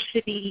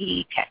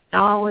 diversity,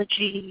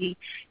 technology,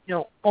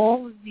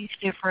 all of these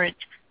different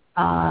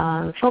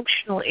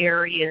functional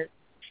areas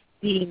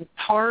being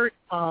part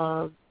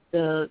of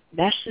the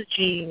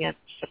messaging and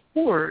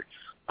support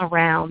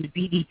around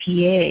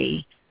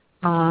BDPA,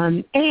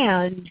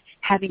 and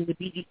having the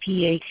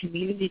BDPA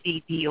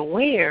community be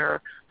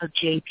aware of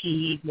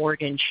J.P.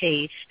 Morgan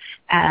Chase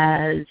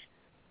as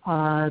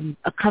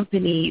a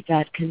company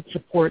that can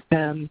support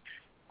them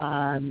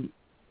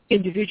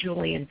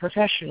individually and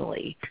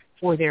professionally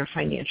for their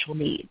financial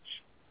needs.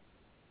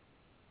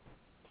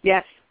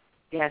 Yes.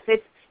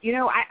 It's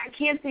I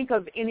can't think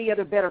of any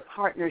other better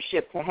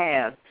partnership to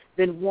have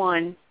than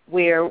one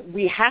where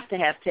we have to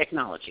have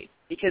technology,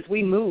 because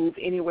we move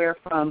anywhere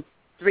from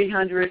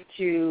 300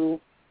 to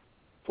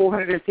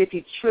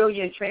 450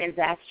 trillion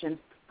transactions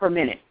per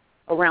minute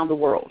around the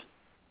world.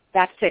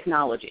 That's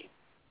technology.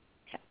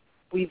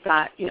 We've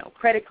got,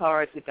 credit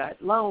cards, we've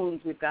got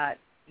loans, we've got,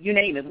 you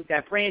name it, we've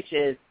got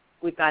branches,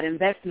 we've got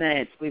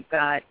investments, we've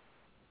got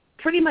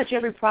pretty much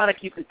every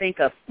product you can think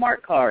of,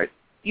 smart cards,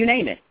 you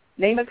name it.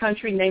 Name a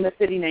country, name a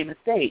city, name a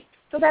state.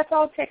 So that's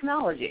all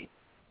technology.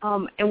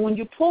 And when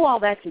you pull all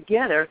that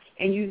together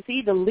and you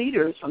see the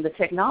leaders from the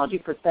technology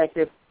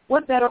perspective,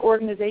 what better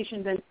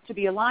organization than to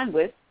be aligned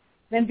with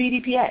than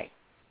BDPA?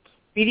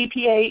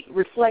 BDPA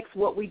reflects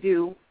what we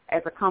do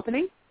as a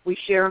company. We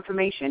share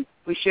information.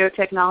 We share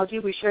technology.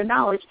 We share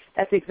knowledge.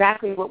 That's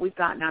exactly what we've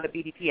gotten out of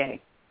BDPA.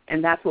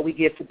 And that's what we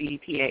give to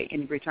BDPA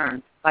in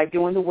return. By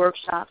doing the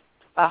workshops,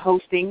 by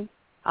hosting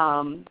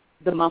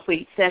the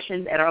monthly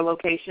sessions at our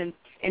location,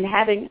 and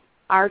having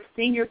our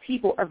senior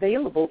people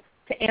available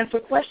to answer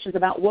questions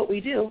about what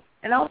we do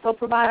and also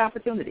provide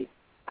opportunities.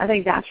 I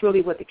think that's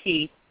really what the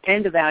key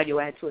and the value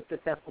add to a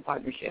successful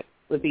partnership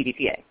with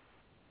BDPA.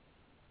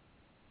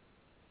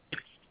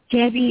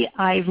 Debbie,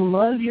 I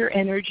love your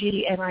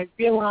energy, and I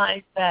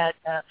realize that,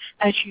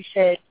 as you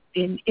said,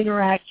 in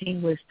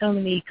interacting with so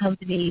many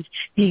companies,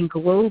 being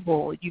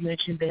global, you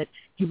mentioned that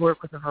you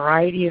work with a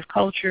variety of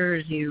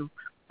cultures, you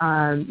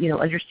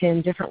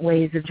understand different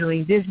ways of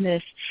doing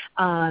business,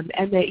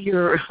 and that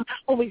you're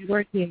always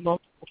working in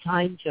multiple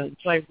time zones.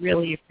 So I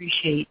really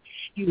appreciate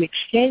you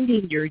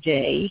extending your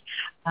day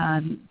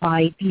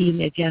by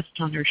being a guest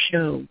on our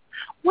show.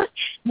 What's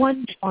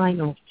one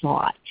final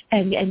thought?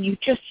 And you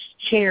just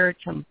shared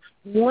some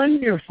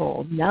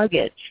wonderful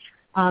nuggets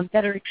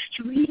that are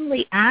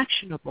extremely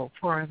actionable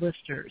for our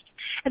listeners.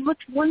 And what's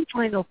one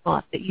final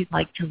thought that you'd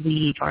like to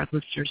leave our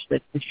listeners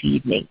with this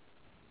evening?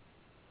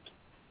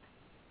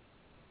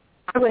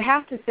 I would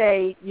have to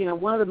say,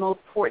 one of the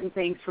most important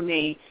things for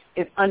me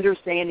is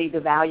understanding the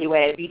value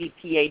add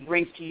BDPA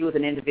brings to you as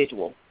an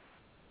individual.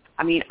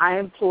 I mean, I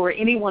implore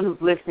anyone who's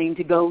listening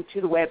to go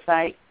to the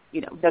website,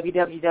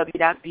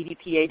 www.bdpa.org.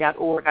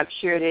 I've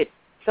shared it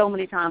so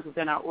many times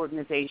within our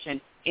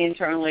organization,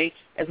 internally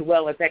as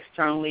well as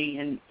externally,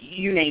 and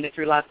you name it,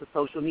 through lots of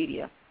social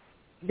media.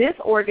 This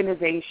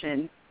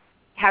organization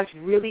has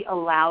really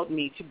allowed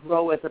me to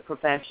grow as a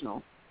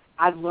professional.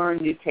 I've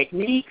learned new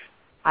techniques.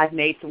 I've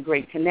made some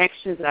great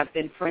connections that I've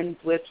been friends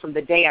with from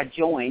the day I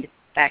joined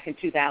back in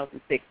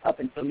 2006 up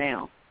until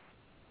now.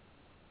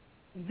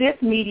 This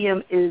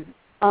medium is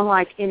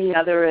unlike any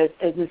other,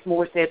 as Ms.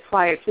 Moore said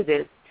prior to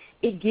this.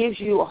 It gives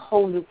you a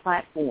whole new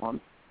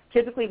platform.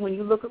 Typically, when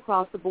you look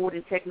across the board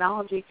in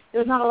technology,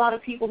 there's not a lot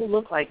of people who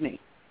look like me.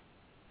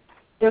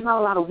 There's not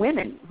a lot of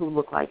women who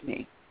look like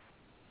me.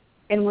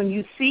 And when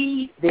you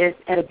see this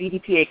at a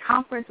BDPA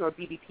conference or a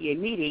BDPA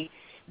meeting,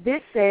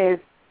 this says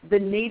the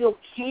needle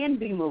can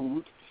be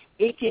moved.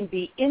 It can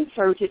be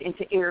inserted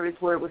into areas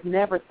where it was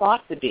never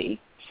thought to be.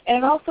 And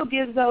it also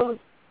gives those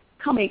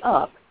coming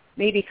up,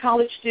 maybe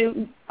college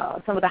students,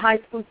 some of the high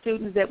school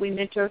students that we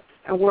mentor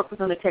and work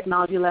with on the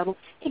technology level,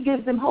 it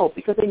gives them hope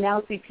because they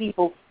now see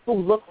people who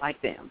look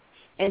like them.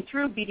 And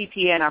through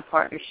BDPA and our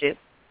partnership,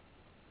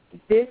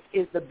 this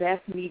is the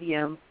best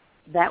medium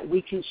that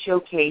we can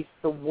showcase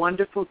the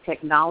wonderful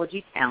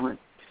technology talent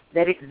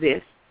that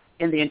exists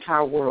in the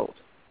entire world.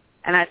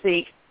 And I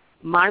think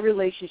my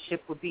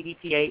relationship with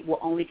BDPA will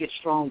only get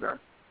stronger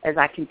as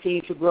I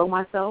continue to grow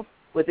myself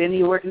within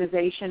the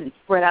organization and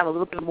spread out a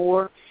little bit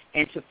more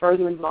and to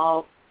further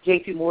involve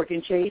J.P.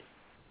 Morgan Chase.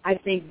 I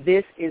think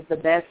this is the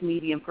best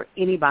medium for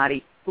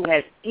anybody who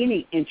has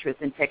any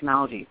interest in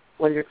technology,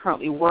 whether you're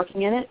currently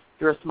working in it,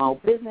 you're a small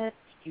business,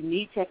 you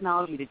need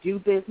technology to do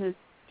business,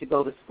 to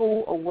go to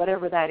school, or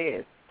whatever that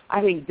is.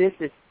 I think this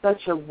is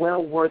such a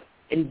well worth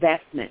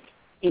investment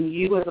in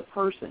you as a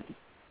person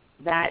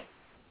that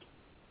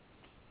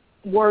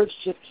words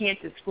just can't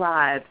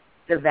describe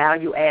the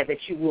value add that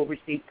you will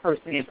receive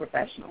personally and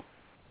professional.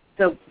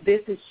 So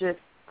this is just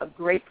a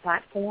great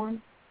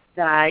platform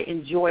that I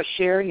enjoy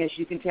sharing. As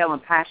you can tell, I'm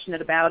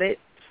passionate about it.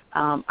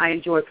 I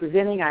enjoy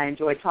presenting. I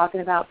enjoy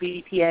talking about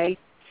BDPA,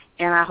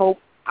 and I hope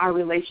our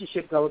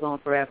relationship goes on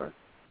forever.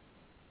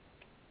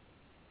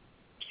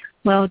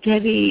 Well,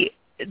 Debbie,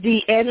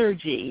 the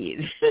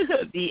energy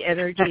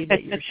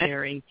that you're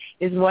sharing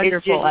is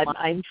wonderful.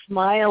 I'm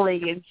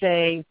smiling and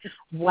saying,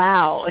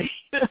 wow.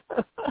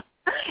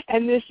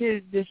 And this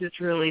is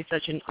really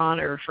such an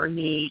honor for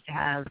me to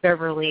have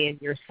Beverly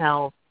and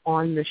yourself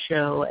on the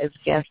show as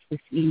guests this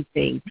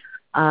evening.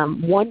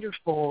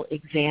 Wonderful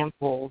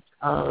examples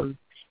of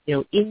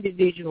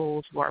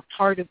individuals who are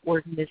part of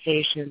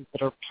organizations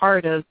that are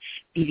part of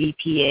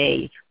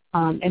BDPA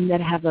and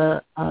that have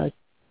a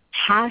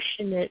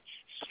passionate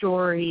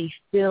story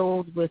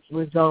filled with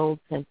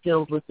results and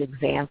filled with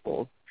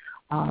examples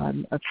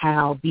of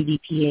how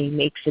BDPA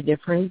makes a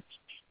difference.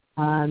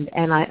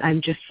 And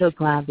I'm just so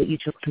glad that you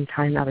took some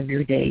time out of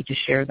your day to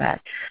share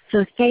that.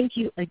 So thank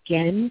you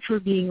again for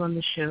being on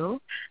the show.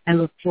 I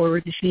look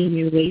forward to seeing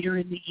you later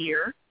in the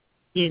year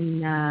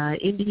in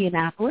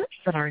Indianapolis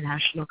at our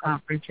national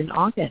conference in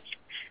August.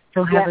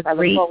 So have a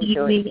great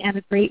evening and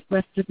a great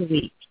rest of the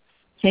week.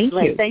 Thank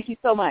you. Thank you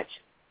so much.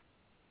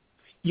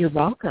 You're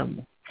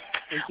welcome.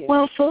 Thank you.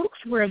 Well, folks,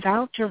 we're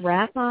about to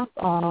wrap up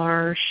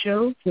our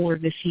show for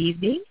this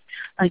evening.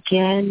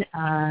 Again,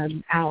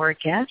 our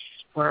guests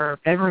were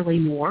Beverly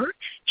Moore,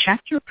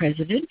 Chapter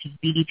President of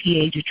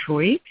BDPA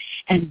Detroit,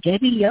 and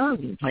Debbie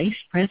Young, Vice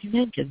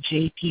President of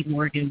JP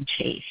Morgan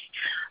Chase.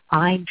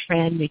 I'm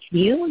Fran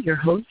McNeil, your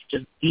host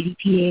of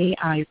BDPA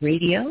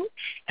iRadio.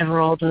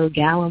 Everaldo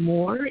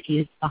Gallimore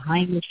is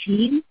behind the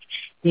scenes,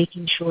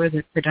 making sure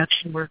that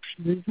production works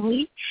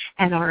smoothly.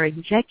 And our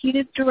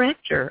Executive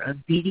Director of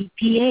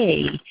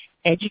BDPA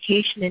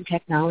Education and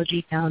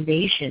Technology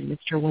Foundation,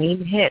 Mr.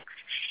 Wayne Hicks,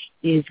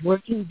 is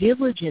working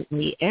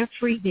diligently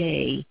every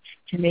day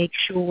to make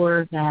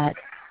sure that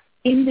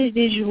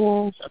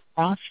individuals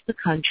across the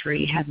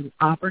country have an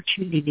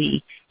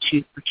opportunity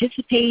to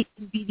participate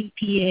in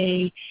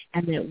BDPA,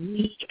 and that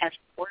we as an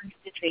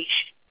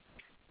organization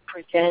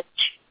present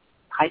to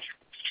high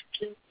school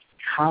students,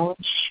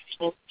 college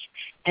students,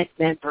 and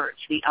members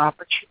the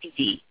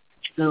opportunity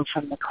to go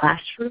from the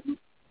classroom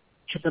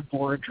to the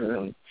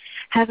boardroom.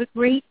 Have a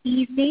great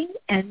evening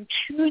and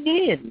tune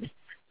in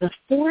the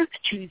fourth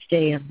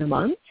Tuesday of the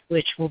month,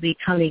 which will be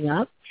coming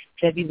up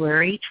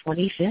February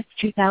 25th,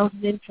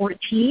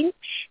 2014,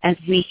 as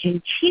we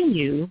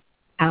continue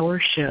our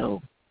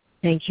show.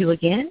 Thank you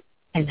again,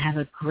 and have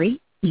a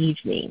great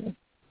evening.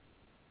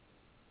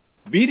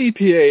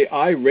 BDPA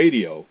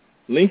iRadio,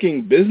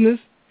 linking business,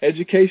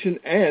 education,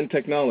 and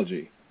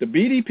technology. The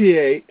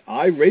BDPA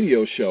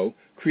iRadio show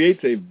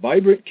creates a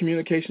vibrant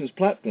communications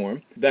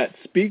platform that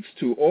speaks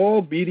to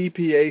all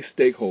BDPA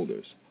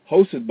stakeholders.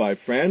 Hosted by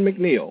Fran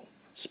McNeil.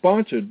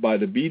 Sponsored by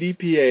the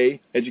BDPA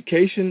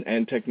Education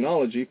and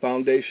Technology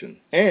Foundation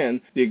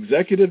and the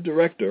Executive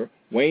Director,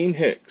 Wayne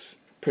Hicks.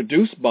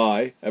 Produced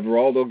by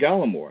Everaldo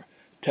Gallimore.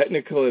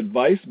 Technical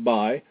advice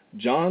by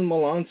John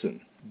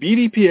Melanson.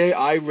 BDPA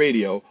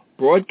iRadio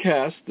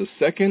broadcasts the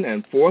second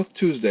and fourth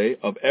Tuesday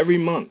of every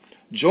month.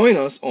 Join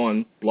us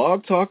on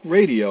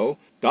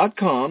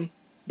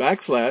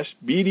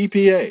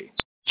blogtalkradio.com/BDPA.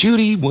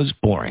 Judy was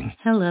boring.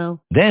 Hello.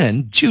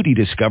 Then Judy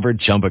discovered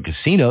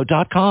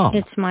ChumbaCasino.com.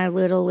 It's my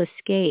little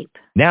escape.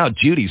 Now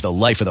Judy's the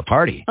life of the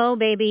party. Oh,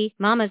 baby,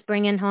 mama's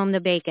bringing home the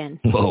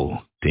bacon.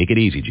 Whoa, take it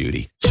easy,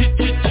 Judy.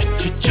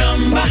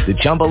 The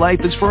Chumba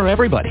life is for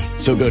everybody.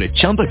 So go to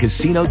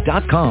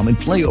ChumbaCasino.com and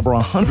play over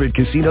 100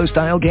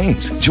 casino-style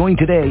games. Join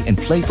today and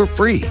play for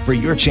free for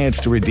your chance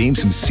to redeem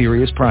some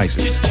serious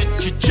prizes.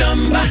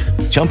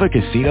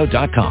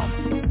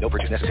 ChumbaCasino.com. No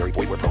purchase necessary.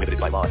 Void where prohibited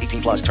by law.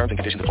 18+ terms and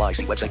conditions apply.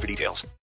 See website for details.